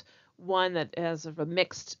them. There's one that has a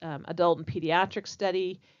mixed adult and pediatric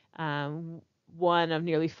study, one of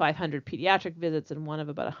nearly 500 pediatric visits and one of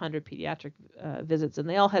about 100 pediatric visits. And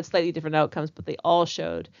they all had slightly different outcomes, but they all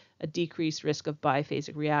showed a decreased risk of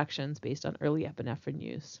biphasic reactions based on early epinephrine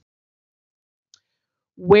use.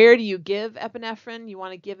 Where do you give epinephrine? You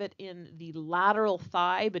want to give it in the lateral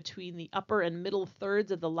thigh, between the upper and middle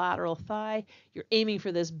thirds of the lateral thigh. You're aiming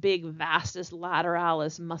for this big vastus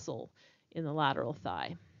lateralis muscle in the lateral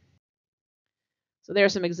thigh. So there are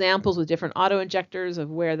some examples with different auto-injectors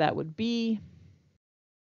of where that would be.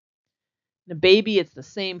 In a baby, it's the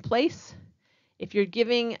same place. If you're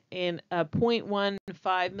giving in a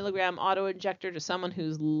 0.15 milligram auto-injector to someone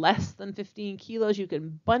who's less than 15 kilos, you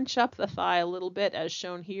can bunch up the thigh a little bit, as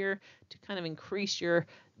shown here, to kind of increase your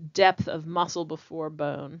depth of muscle before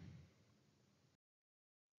bone.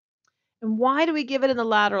 And why do we give it in the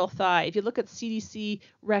lateral thigh? If you look at CDC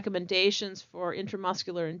recommendations for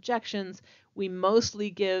intramuscular injections, we mostly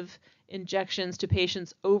give injections to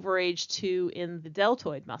patients over age 2 in the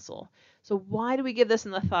deltoid muscle. So why do we give this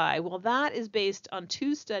in the thigh? Well, that is based on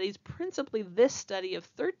 2 studies, principally this study of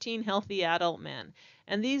 13 healthy adult men.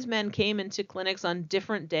 And these men came into clinics on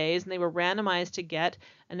different days, and they were randomized to get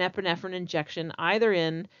an epinephrine injection either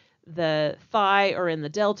in the thigh or in the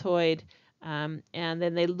deltoid. And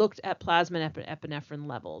then they looked at plasma epinephrine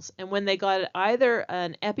levels. And when they got either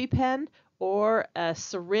an EpiPen or a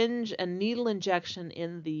syringe and needle injection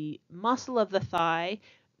in the muscle of the thigh,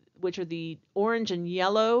 which are the orange and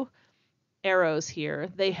yellow arrows here,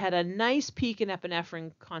 they had a nice peak in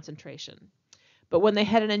epinephrine concentration. But when they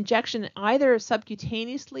had an injection either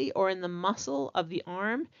subcutaneously or in the muscle of the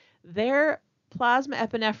arm, their plasma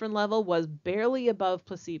epinephrine level was barely above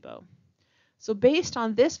placebo. So based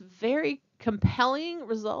on this very compelling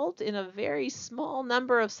result in a very small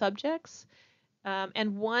number of subjects,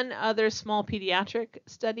 and one other small pediatric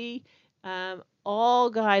study,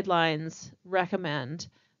 all guidelines recommend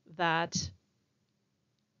that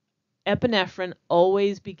epinephrine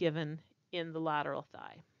always be given in the lateral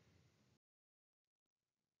thigh.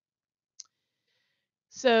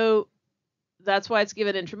 So that's why it's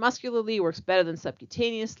given intramuscularly, works better than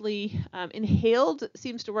subcutaneously. Inhaled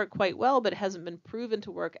seems to work quite well, but it hasn't been proven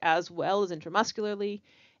to work as well as intramuscularly.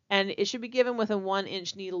 And it should be given with a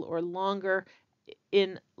 1-inch needle or longer.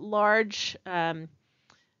 In large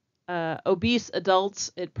obese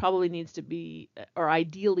adults, it probably needs to be, or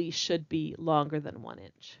ideally should be, longer than 1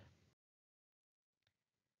 inch.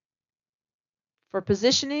 For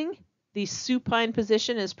positioning, the supine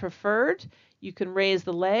position is preferred. You can raise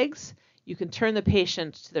the legs. You can turn the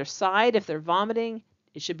patient to their side if they're vomiting.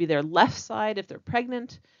 It should be their left side if they're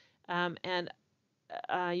pregnant, and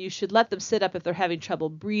you should let them sit up if they're having trouble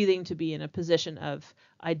breathing to be in a position of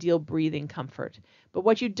ideal breathing comfort. But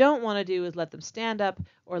what you don't want to do is let them stand up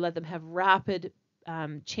or let them have rapid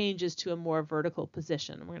changes to a more vertical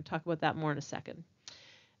position. We're going to talk about that more in a second.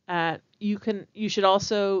 You should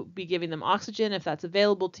also be giving them oxygen if that's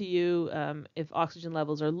available to you. If oxygen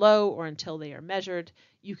levels are low or until they are measured,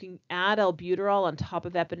 you can add albuterol on top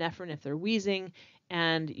of epinephrine if they're wheezing,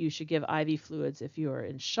 and you should give IV fluids if you are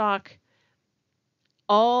in shock.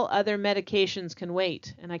 All other medications can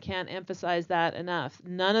wait, and I can't emphasize that enough.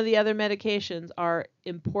 None of the other medications are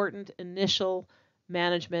important initial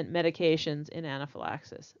management medications in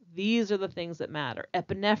anaphylaxis. These are the things that matter.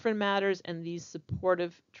 Epinephrine matters, and these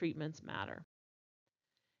supportive treatments matter.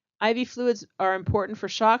 IV fluids are important for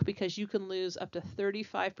shock because you can lose up to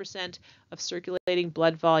 35% of circulating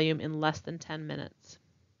blood volume in less than 10 minutes.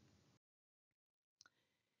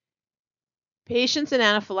 Patients in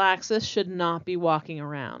anaphylaxis should not be walking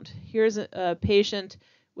around. Here's a patient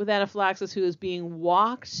with anaphylaxis who is being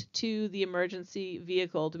walked to the emergency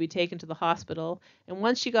vehicle to be taken to the hospital. And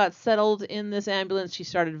once she got settled in this ambulance, she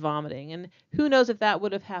started vomiting. And who knows if that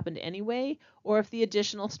would have happened anyway, or if the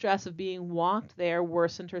additional stress of being walked there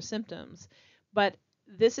worsened her symptoms. But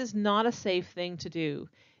this is not a safe thing to do.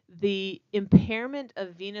 The impairment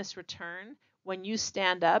of venous return when you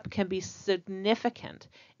stand up can be significant.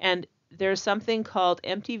 And there's something called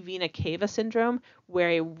empty vena cava syndrome, where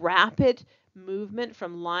a rapid movement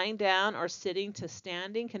from lying down or sitting to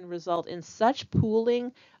standing can result in such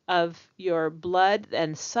pooling of your blood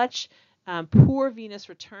and such poor venous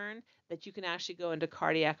return that you can actually go into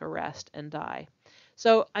cardiac arrest and die.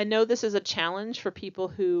 So I know this is a challenge for people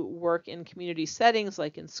who work in community settings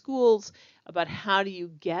like in schools about how do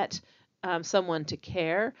you get someone to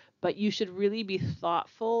care, but you should really be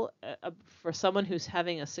thoughtful for someone who's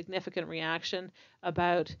having a significant reaction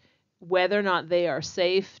about whether or not they are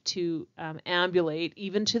safe to ambulate,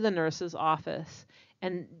 even to the nurse's office.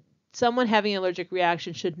 And someone having an allergic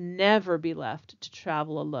reaction should never be left to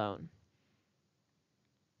travel alone.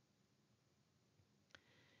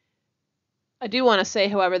 I do want to say,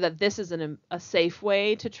 however, that this is a safe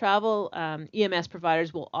way to travel. EMS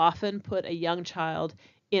providers will often put a young child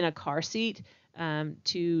in a car seat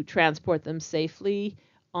to transport them safely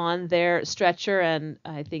on their stretcher, and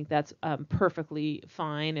I think that's perfectly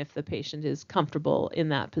fine if the patient is comfortable in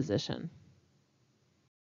that position.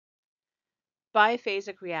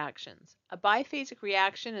 Biphasic reactions. A biphasic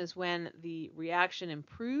reaction is when the reaction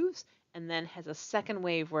improves and then has a second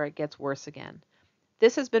wave where it gets worse again.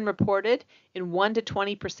 This has been reported in 1 to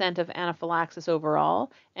 20% of anaphylaxis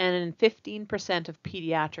overall and in 15% of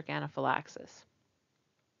pediatric anaphylaxis.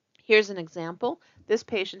 Here's an example. This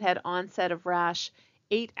patient had onset of rash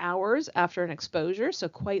 8 hours after an exposure, so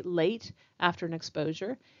quite late after an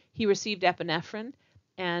exposure. He received epinephrine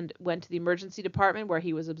and went to the emergency department where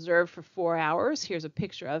he was observed for 4 hours. Here's a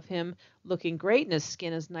picture of him looking great, and his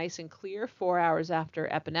skin is nice and clear 4 hours after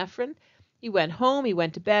epinephrine. He went home, he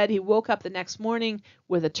went to bed, he woke up the next morning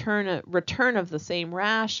with a return of the same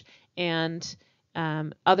rash and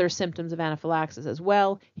other symptoms of anaphylaxis as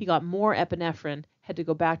well. He got more epinephrine, had to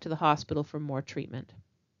go back to the hospital for more treatment.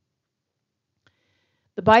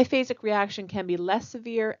 The biphasic reaction can be less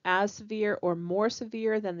severe, as severe, or more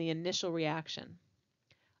severe than the initial reaction.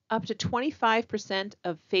 Up to 25%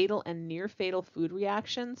 of fatal and near fatal food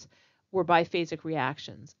reactions were biphasic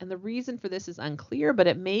reactions. And the reason for this is unclear, but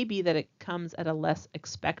it may be that it comes at a less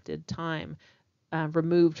expected time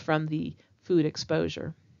removed from the food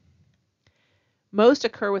exposure. Most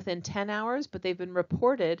occur within 10 hours, but they've been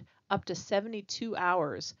reported up to 72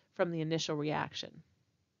 hours from the initial reaction.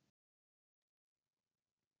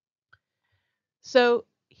 So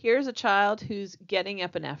here's a child who's getting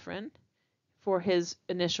epinephrine for his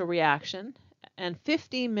initial reaction, and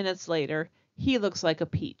 15 minutes later, he looks like a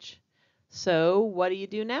peach. So what do you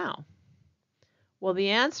do now? Well, the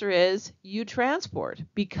answer is you transport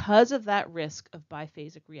because of that risk of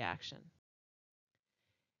biphasic reaction.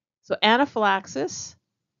 So anaphylaxis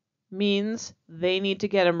means they need to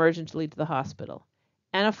get emergently to the hospital.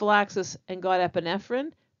 Anaphylaxis and got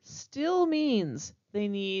epinephrine still means they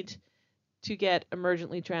need to get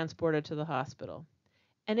emergently transported to the hospital.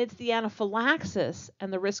 And it's the anaphylaxis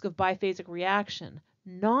and the risk of biphasic reaction,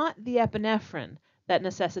 not the epinephrine, that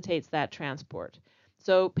necessitates that transport.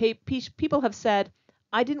 So people have said,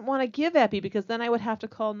 I didn't want to give epi because then I would have to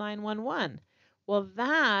call 911. Well,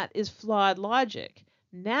 that is flawed logic.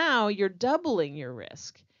 Now you're doubling your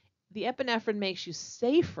risk. The epinephrine makes you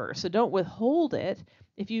safer, so don't withhold it.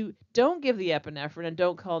 If you don't give the epinephrine and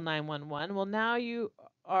don't call 911, well, now you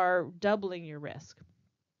are doubling your risk.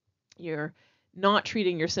 You're not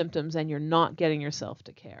treating your symptoms and you're not getting yourself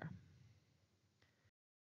to care.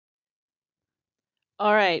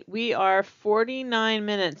 All right, we are 49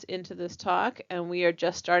 minutes into this talk and we are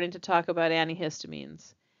just starting to talk about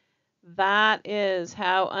antihistamines. That is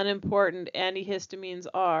how unimportant antihistamines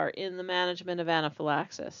are in the management of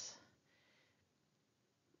anaphylaxis.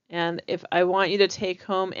 And if I want you to take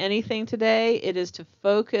home anything today, it is to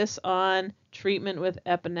focus on treatment with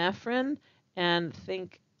epinephrine and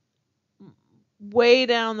think way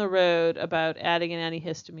down the road about adding an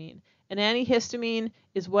antihistamine. An antihistamine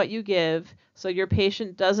is what you give so your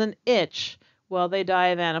patient doesn't itch while they die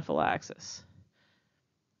of anaphylaxis.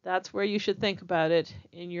 That's where you should think about it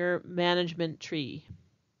in your management tree.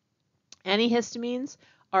 Antihistamines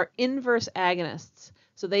are inverse agonists,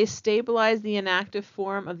 so they stabilize the inactive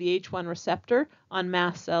form of the H1 receptor on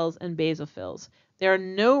mast cells and basophils. There are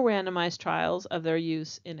no randomized trials of their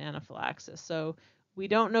use in anaphylaxis, so we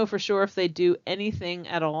don't know for sure if they do anything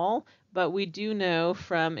at all, but we do know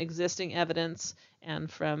from existing evidence and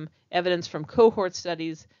from evidence from cohort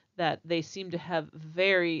studies that they seem to have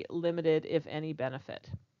very limited, if any, benefit.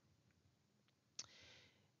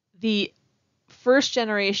 The first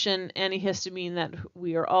generation antihistamine that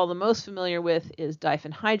we are all the most familiar with is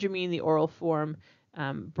diphenhydramine, the oral form,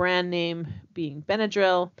 brand name being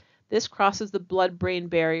Benadryl. This crosses the blood-brain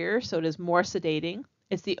barrier, so it is more sedating.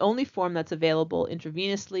 It's the only form that's available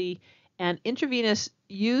intravenously, and intravenous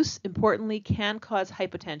use, importantly, can cause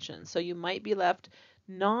hypotension. So you might be left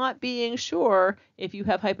not being sure if you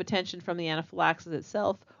have hypotension from the anaphylaxis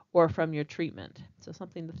itself or from your treatment. So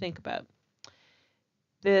something to think about.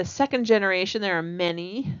 The second generation, there are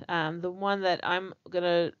many. The one that I'm going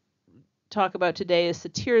to talk about today is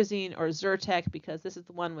cetirizine or Zyrtec because this is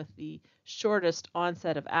the one with the shortest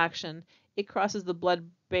onset of action. It crosses the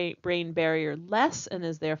blood-brain barrier less and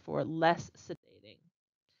is therefore less sedating.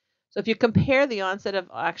 So if you compare the onset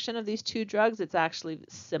of action of these two drugs, it's actually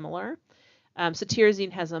similar.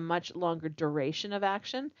 Cetirizine has a much longer duration of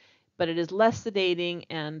action, but it is less sedating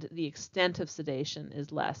and the extent of sedation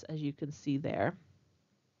is less, as you can see there.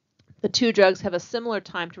 The two drugs have a similar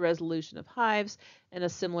time to resolution of hives and a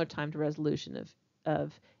similar time to resolution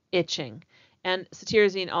of itching. And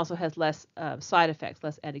cetirizine also has less side effects,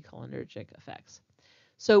 less anticholinergic effects.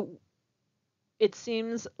 So it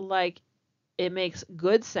seems like it makes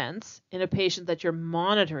good sense in a patient that you're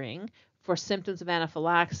monitoring for symptoms of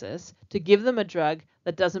anaphylaxis to give them a drug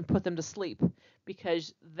that doesn't put them to sleep,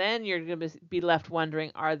 because then you're going to be left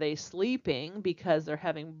wondering, are they sleeping because they're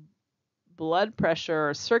having blood pressure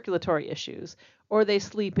or circulatory issues, or are they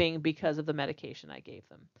sleeping because of the medication I gave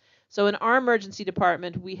them? So in our emergency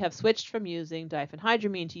department, we have switched from using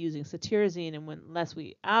diphenhydramine to using cetirizine, and unless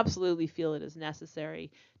we absolutely feel it is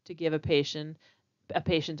necessary to give a patient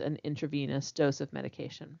an intravenous dose of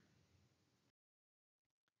medication.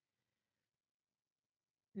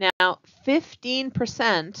 Now,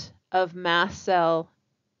 15% of mast cell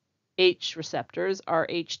H receptors are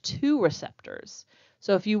H2 receptors.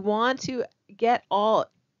 So if you want to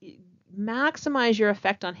maximize your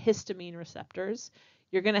effect on histamine receptors,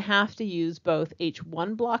 you're going to have to use both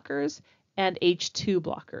H1 blockers and H2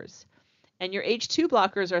 blockers. And your H2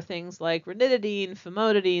 blockers are things like ranitidine,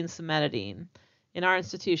 famotidine, cimetidine. In our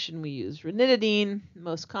institution, we use ranitidine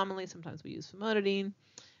most commonly. Sometimes we use famotidine.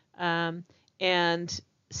 And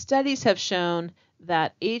studies have shown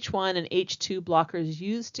that H1 and H2 blockers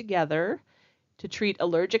used together to treat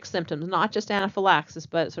allergic symptoms, not just anaphylaxis,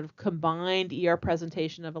 but sort of combined ER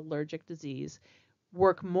presentation of allergic disease,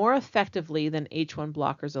 work more effectively than H1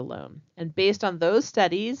 blockers alone. And based on those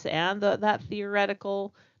studies and that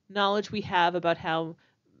theoretical knowledge we have about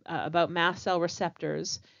about mast cell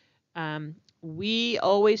receptors, we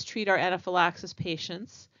always treat our anaphylaxis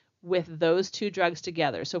patients with those two drugs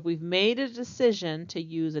together. So if we've made a decision to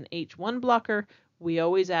use an H1 blocker, we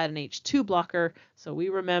always add an H2 blocker, so we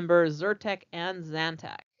remember Zyrtec and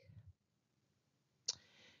Zantac.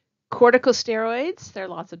 Corticosteroids, there are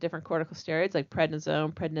lots of different corticosteroids like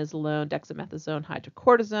prednisone, prednisolone, dexamethasone,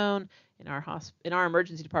 hydrocortisone. In our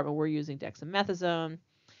emergency department, we're using dexamethasone.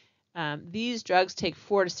 These drugs take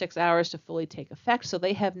 4 to 6 hours to fully take effect, so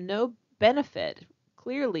they have no benefit,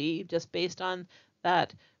 clearly, just based on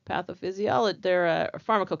that pathophysiology, their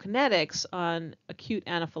pharmacokinetics on acute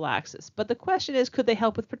anaphylaxis. But the question is, could they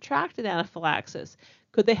help with protracted anaphylaxis?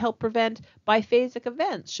 Could they help prevent biphasic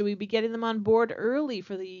events? Should we be getting them on board early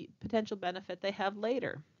for the potential benefit they have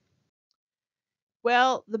later?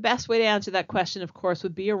 Well, the best way to answer that question, of course,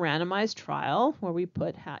 would be a randomized trial where we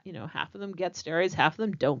put half of them get steroids, half of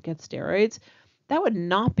them don't get steroids. That would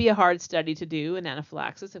not be a hard study to do in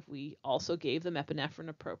anaphylaxis if we also gave them epinephrine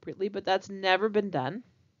appropriately, but that's never been done.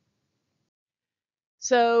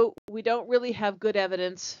 So we don't really have good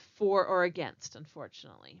evidence for or against,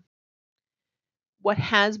 unfortunately. What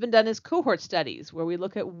has been done is cohort studies where we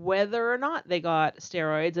look at whether or not they got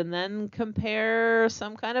steroids and then compare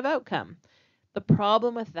some kind of outcome. The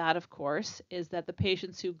problem with that, of course, is that the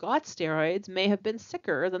patients who got steroids may have been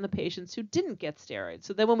sicker than the patients who didn't get steroids.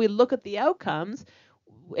 So then when we look at the outcomes,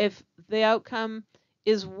 if the outcome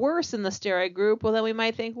is worse in the steroid group, well, then we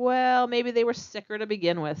might think, well, maybe they were sicker to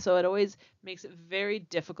begin with. So it always makes it very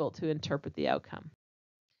difficult to interpret the outcome.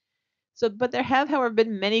 So, but there have, however,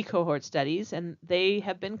 been many cohort studies, and they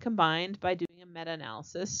have been combined by doing a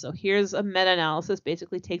meta-analysis. So here's a meta-analysis,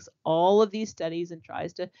 basically takes all of these studies and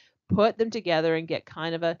tries to put them together and get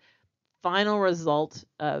kind of a final result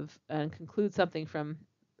of and conclude something from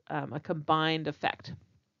a combined effect.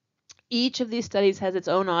 Each of these studies has its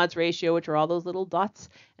own odds ratio, which are all those little dots,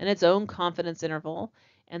 and its own confidence interval.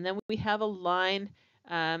 And then we have a line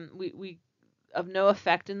we of no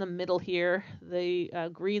effect in the middle here, the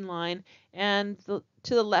green line, and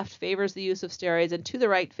to the left favors the use of steroids, and to the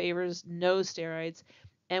right favors no steroids.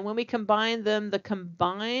 And when we combine them, the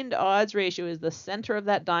combined odds ratio is the center of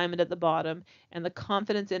that diamond at the bottom, and the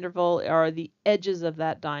confidence interval are the edges of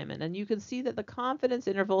that diamond. And you can see that the confidence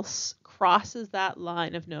interval crosses that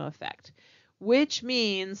line of no effect, which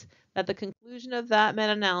means that the conclusion of that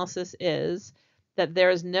meta-analysis is that there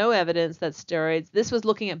is no evidence that steroids, this was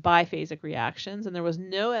looking at biphasic reactions, and there was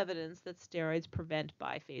no evidence that steroids prevent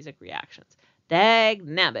biphasic reactions. Dag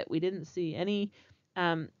nabbit, we didn't see any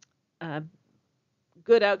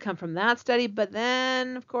good outcome from that study, but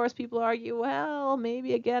then, of course, people argue, well,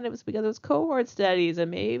 maybe again it was because it was cohort studies,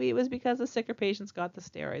 and maybe it was because the sicker patients got the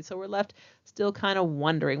steroids. So we're left still kind of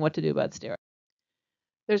wondering what to do about steroids.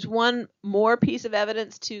 There's one more piece of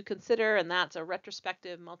evidence to consider, and that's a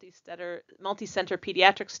retrospective multi-center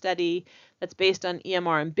pediatric study that's based on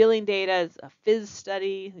EMR and billing data. It's a FIS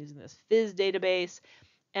study using this FIS database.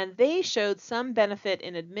 And they showed some benefit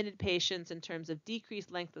in admitted patients in terms of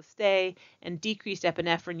decreased length of stay and decreased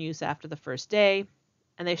epinephrine use after the first day.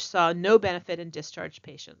 And they saw no benefit in discharged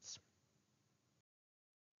patients.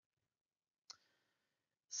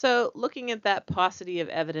 So looking at that paucity of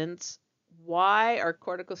evidence, why are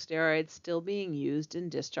corticosteroids still being used in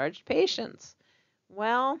discharged patients?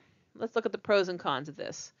 Well, let's look at the pros and cons of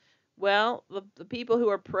this. Well, the people who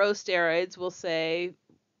are pro steroids will say,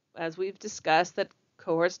 as we've discussed, that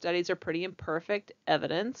cohort studies are pretty imperfect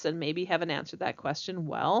evidence and maybe haven't answered that question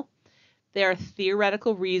well. There are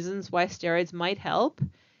theoretical reasons why steroids might help.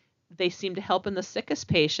 They seem to help in the sickest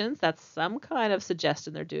patients. That's some kind of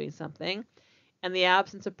suggestion they're doing something. And the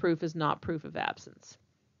absence of proof is not proof of absence.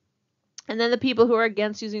 And then the people who are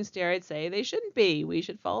against using steroids say they shouldn't be. We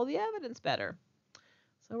should follow the evidence better.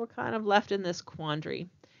 So we're kind of left in this quandary.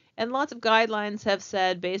 And lots of guidelines have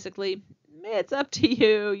said basically, it's up to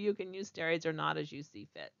you. You can use steroids or not as you see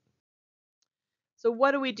fit. So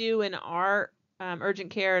what do we do in our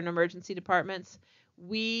urgent care and emergency departments?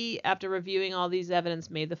 We, after reviewing all these evidence,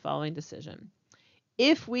 made the following decision.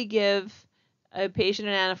 If we give a patient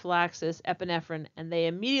an anaphylaxis, epinephrine, and they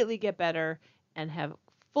immediately get better and have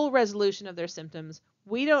full resolution of their symptoms,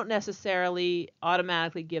 we don't necessarily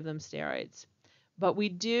automatically give them steroids. But we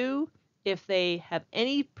do if they have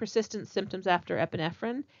any persistent symptoms after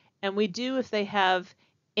epinephrine, and we do if they have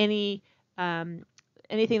any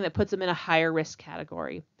anything that puts them in a higher risk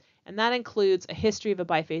category. And that includes a history of a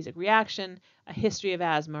biphasic reaction, a history of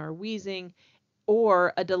asthma or wheezing,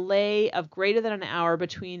 or a delay of greater than an hour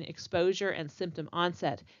between exposure and symptom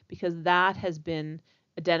onset, because that has been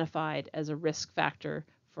identified as a risk factor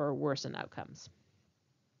for worsened outcomes.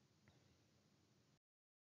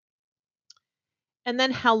 And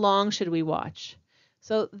then how long should we watch?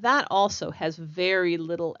 So that also has very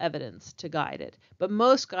little evidence to guide it, but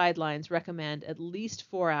most guidelines recommend at least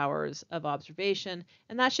 4 hours of observation,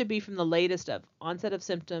 and that should be from the latest of onset of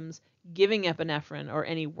symptoms, giving epinephrine, or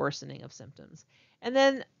any worsening of symptoms. And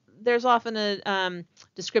then there's often a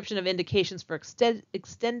description of indications for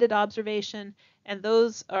extended observation, and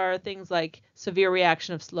those are things like severe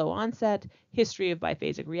reaction of slow onset, history of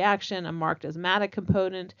biphasic reaction, a marked asthmatic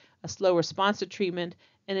component, a slow response to treatment,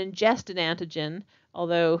 an ingested antigen,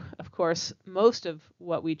 although, of course, most of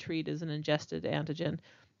what we treat is an ingested antigen,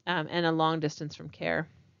 and a long distance from care.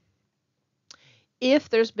 If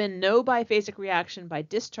there's been no biphasic reaction by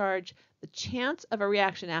discharge, the chance of a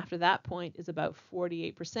reaction after that point is about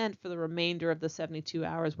 48% for the remainder of the 72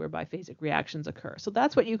 hours where biphasic reactions occur. So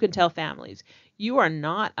that's what you can tell families. You are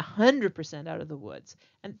not 100% out of the woods.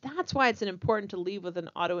 And that's why it's important to leave with an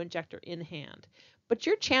auto-injector in hand. But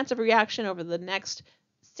your chance of reaction over the next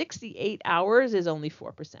 68 hours is only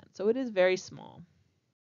 4%. So it is very small.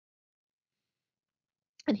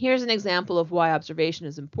 And here's an example of why observation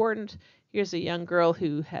is important. Here's a young girl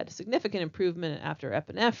who had significant improvement after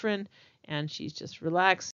epinephrine, and she's just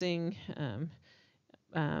relaxing.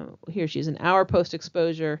 Here she's an hour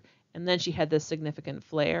post-exposure, and then she had this significant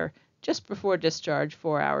flare just before discharge,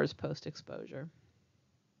 4 hours post-exposure.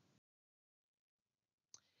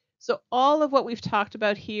 So all of what we've talked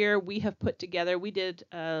about here, we have put together. We did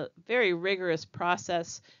a very rigorous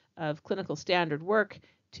process of clinical standard work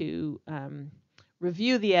to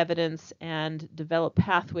review the evidence and develop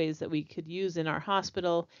pathways that we could use in our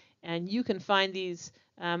hospital. And you can find these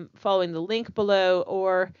following the link below,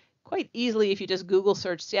 or quite easily if you just Google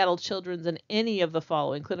search Seattle Children's and any of the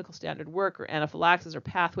following clinical standard work or anaphylaxis or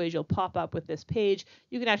pathways, you'll pop up with this page.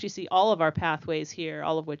 You can actually see all of our pathways here,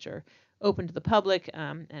 all of which are open to the public.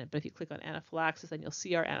 But if you click on anaphylaxis, then you'll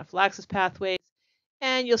see our anaphylaxis pathways.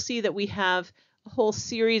 And you'll see that we have a whole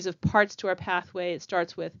series of parts to our pathway. It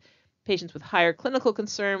starts with patients with higher clinical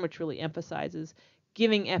concern, which really emphasizes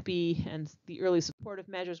giving epi and the early supportive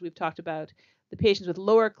measures we've talked about. The patients with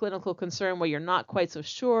lower clinical concern, where you're not quite so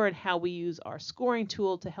sure, and how we use our scoring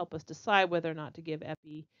tool to help us decide whether or not to give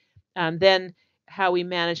epi. Then how we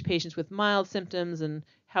manage patients with mild symptoms and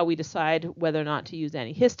how we decide whether or not to use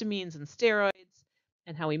antihistamines and steroids,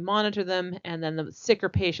 and how we monitor them. And then the sicker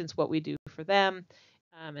patients, what we do for them,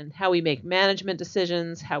 and how we make management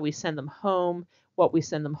decisions, how we send them home, what we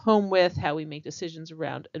send them home with, how we make decisions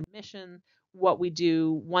around admission, what we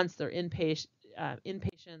do once they're inpatients,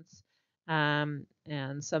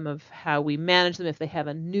 and some of how we manage them if they have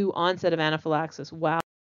a new onset of anaphylaxis. Wow.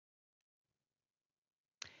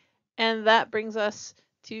 And that brings us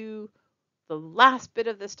to the last bit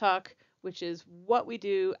of this talk, which is what we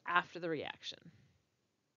do after the reaction.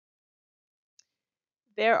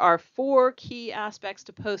 There are 4 key aspects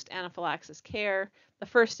to post-anaphylaxis care. The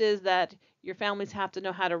first is that your families have to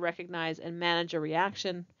know how to recognize and manage a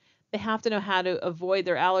reaction. They have to know how to avoid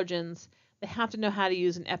their allergens. They have to know how to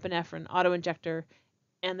use an epinephrine auto-injector,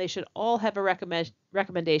 and they should all have a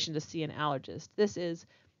recommendation to see an allergist. This is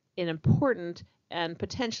an important and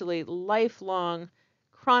potentially lifelong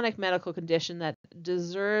chronic medical condition that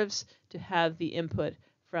deserves to have the input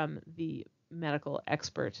from the medical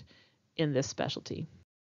expert in this specialty.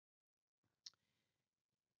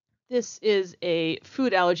 This is a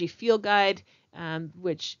food allergy field guide,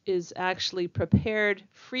 which is actually prepared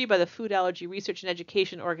free by the Food Allergy Research and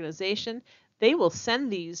Education Organization. They will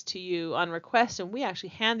send these to you on request, and we actually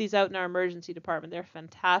hand these out in our emergency department. They're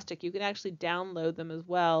fantastic. You can actually download them as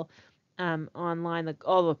well online,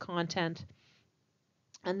 all the content.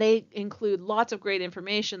 And they include lots of great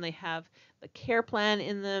information. They have the care plan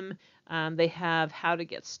in them. They have how to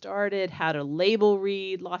get started, how to label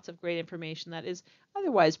read, lots of great information that is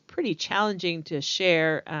otherwise pretty challenging to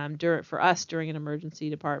share for us during an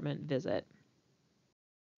emergency department visit.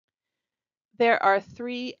 There are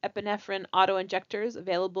 3 epinephrine auto-injectors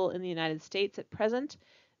available in the United States at present.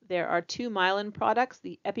 There are 2 Mylan products,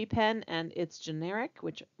 the EpiPen and its generic,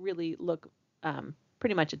 which really look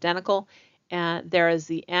pretty much identical. And there is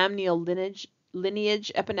the Amneal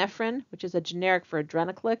lineage epinephrine, which is a generic for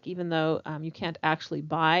Adrenaclick, even though you can't actually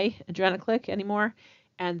buy Adrenaclick anymore.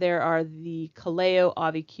 And there are the Kaleo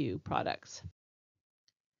Auvi-Q products.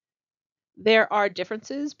 There are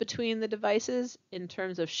differences between the devices in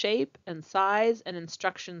terms of shape and size and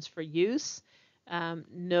instructions for use.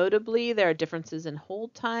 Notably, there are differences in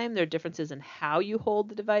hold time. There are differences in how you hold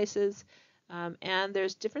the devices. And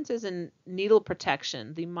there's differences in needle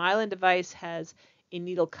protection. The Mylan device has a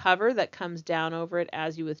needle cover that comes down over it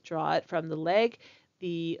as you withdraw it from the leg.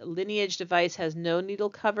 The Lineage device has no needle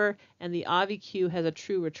cover, and the Auvi-Q has a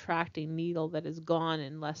true retracting needle that is gone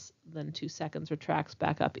in less than 2 seconds, retracts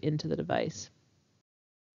back up into the device.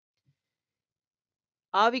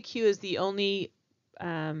 Auvi-Q is the only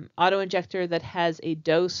auto-injector that has a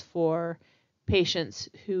dose for patients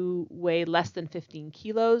who weigh less than 15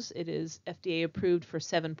 kilos. It is FDA approved for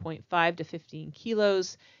 7.5 to 15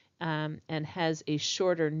 kilos and has a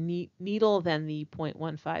shorter needle than the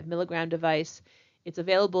 0.15 milligram device. It's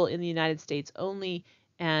available in the United States only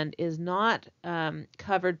and is not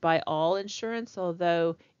covered by all insurance,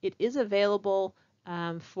 although it is available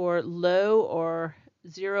for low or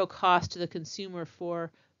zero cost to the consumer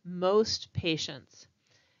for most patients.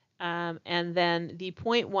 And then the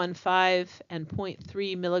 0.15 and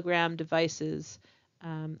 0.3 milligram devices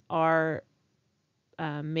are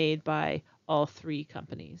made by all 3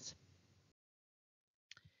 companies.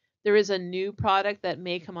 There is a new product that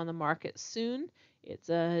may come on the market soon. It's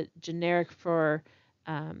a generic for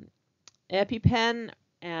EpiPen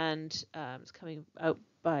and it's coming out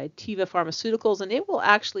by Teva Pharmaceuticals, and it will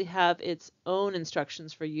actually have its own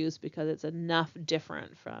instructions for use because it's enough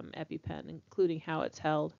different from EpiPen, including how it's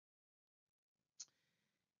held.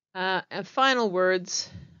 And final words,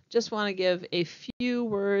 just want to give a few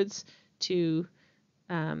words to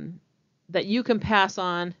that you can pass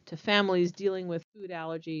on to families dealing with food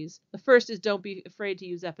allergies. The first is don't be afraid to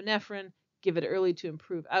use epinephrine. Give it early to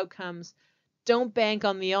improve outcomes. Don't bank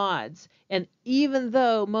on the odds. And even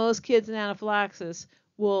though most kids in anaphylaxis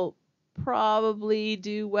will probably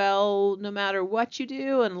do well no matter what you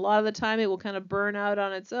do, and a lot of the time it will kind of burn out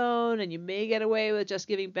on its own, and you may get away with just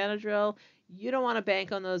giving Benadryl, you don't want to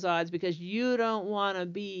bank on those odds because you don't want to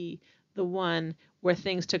be the one where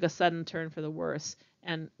things took a sudden turn for the worse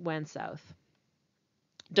and went south.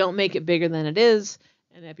 Don't make it bigger than it is.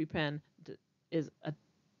 An EpiPen is a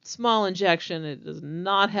small injection. It does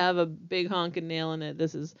not have a big honking nail in it.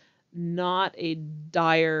 This is not a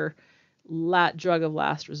dire drug of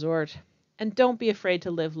last resort. And don't be afraid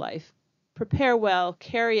to live life. Prepare well,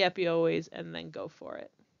 carry Epi always, and then go for it.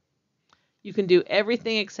 You can do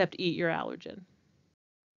everything except eat your allergen.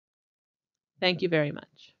 Thank you very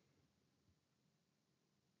much.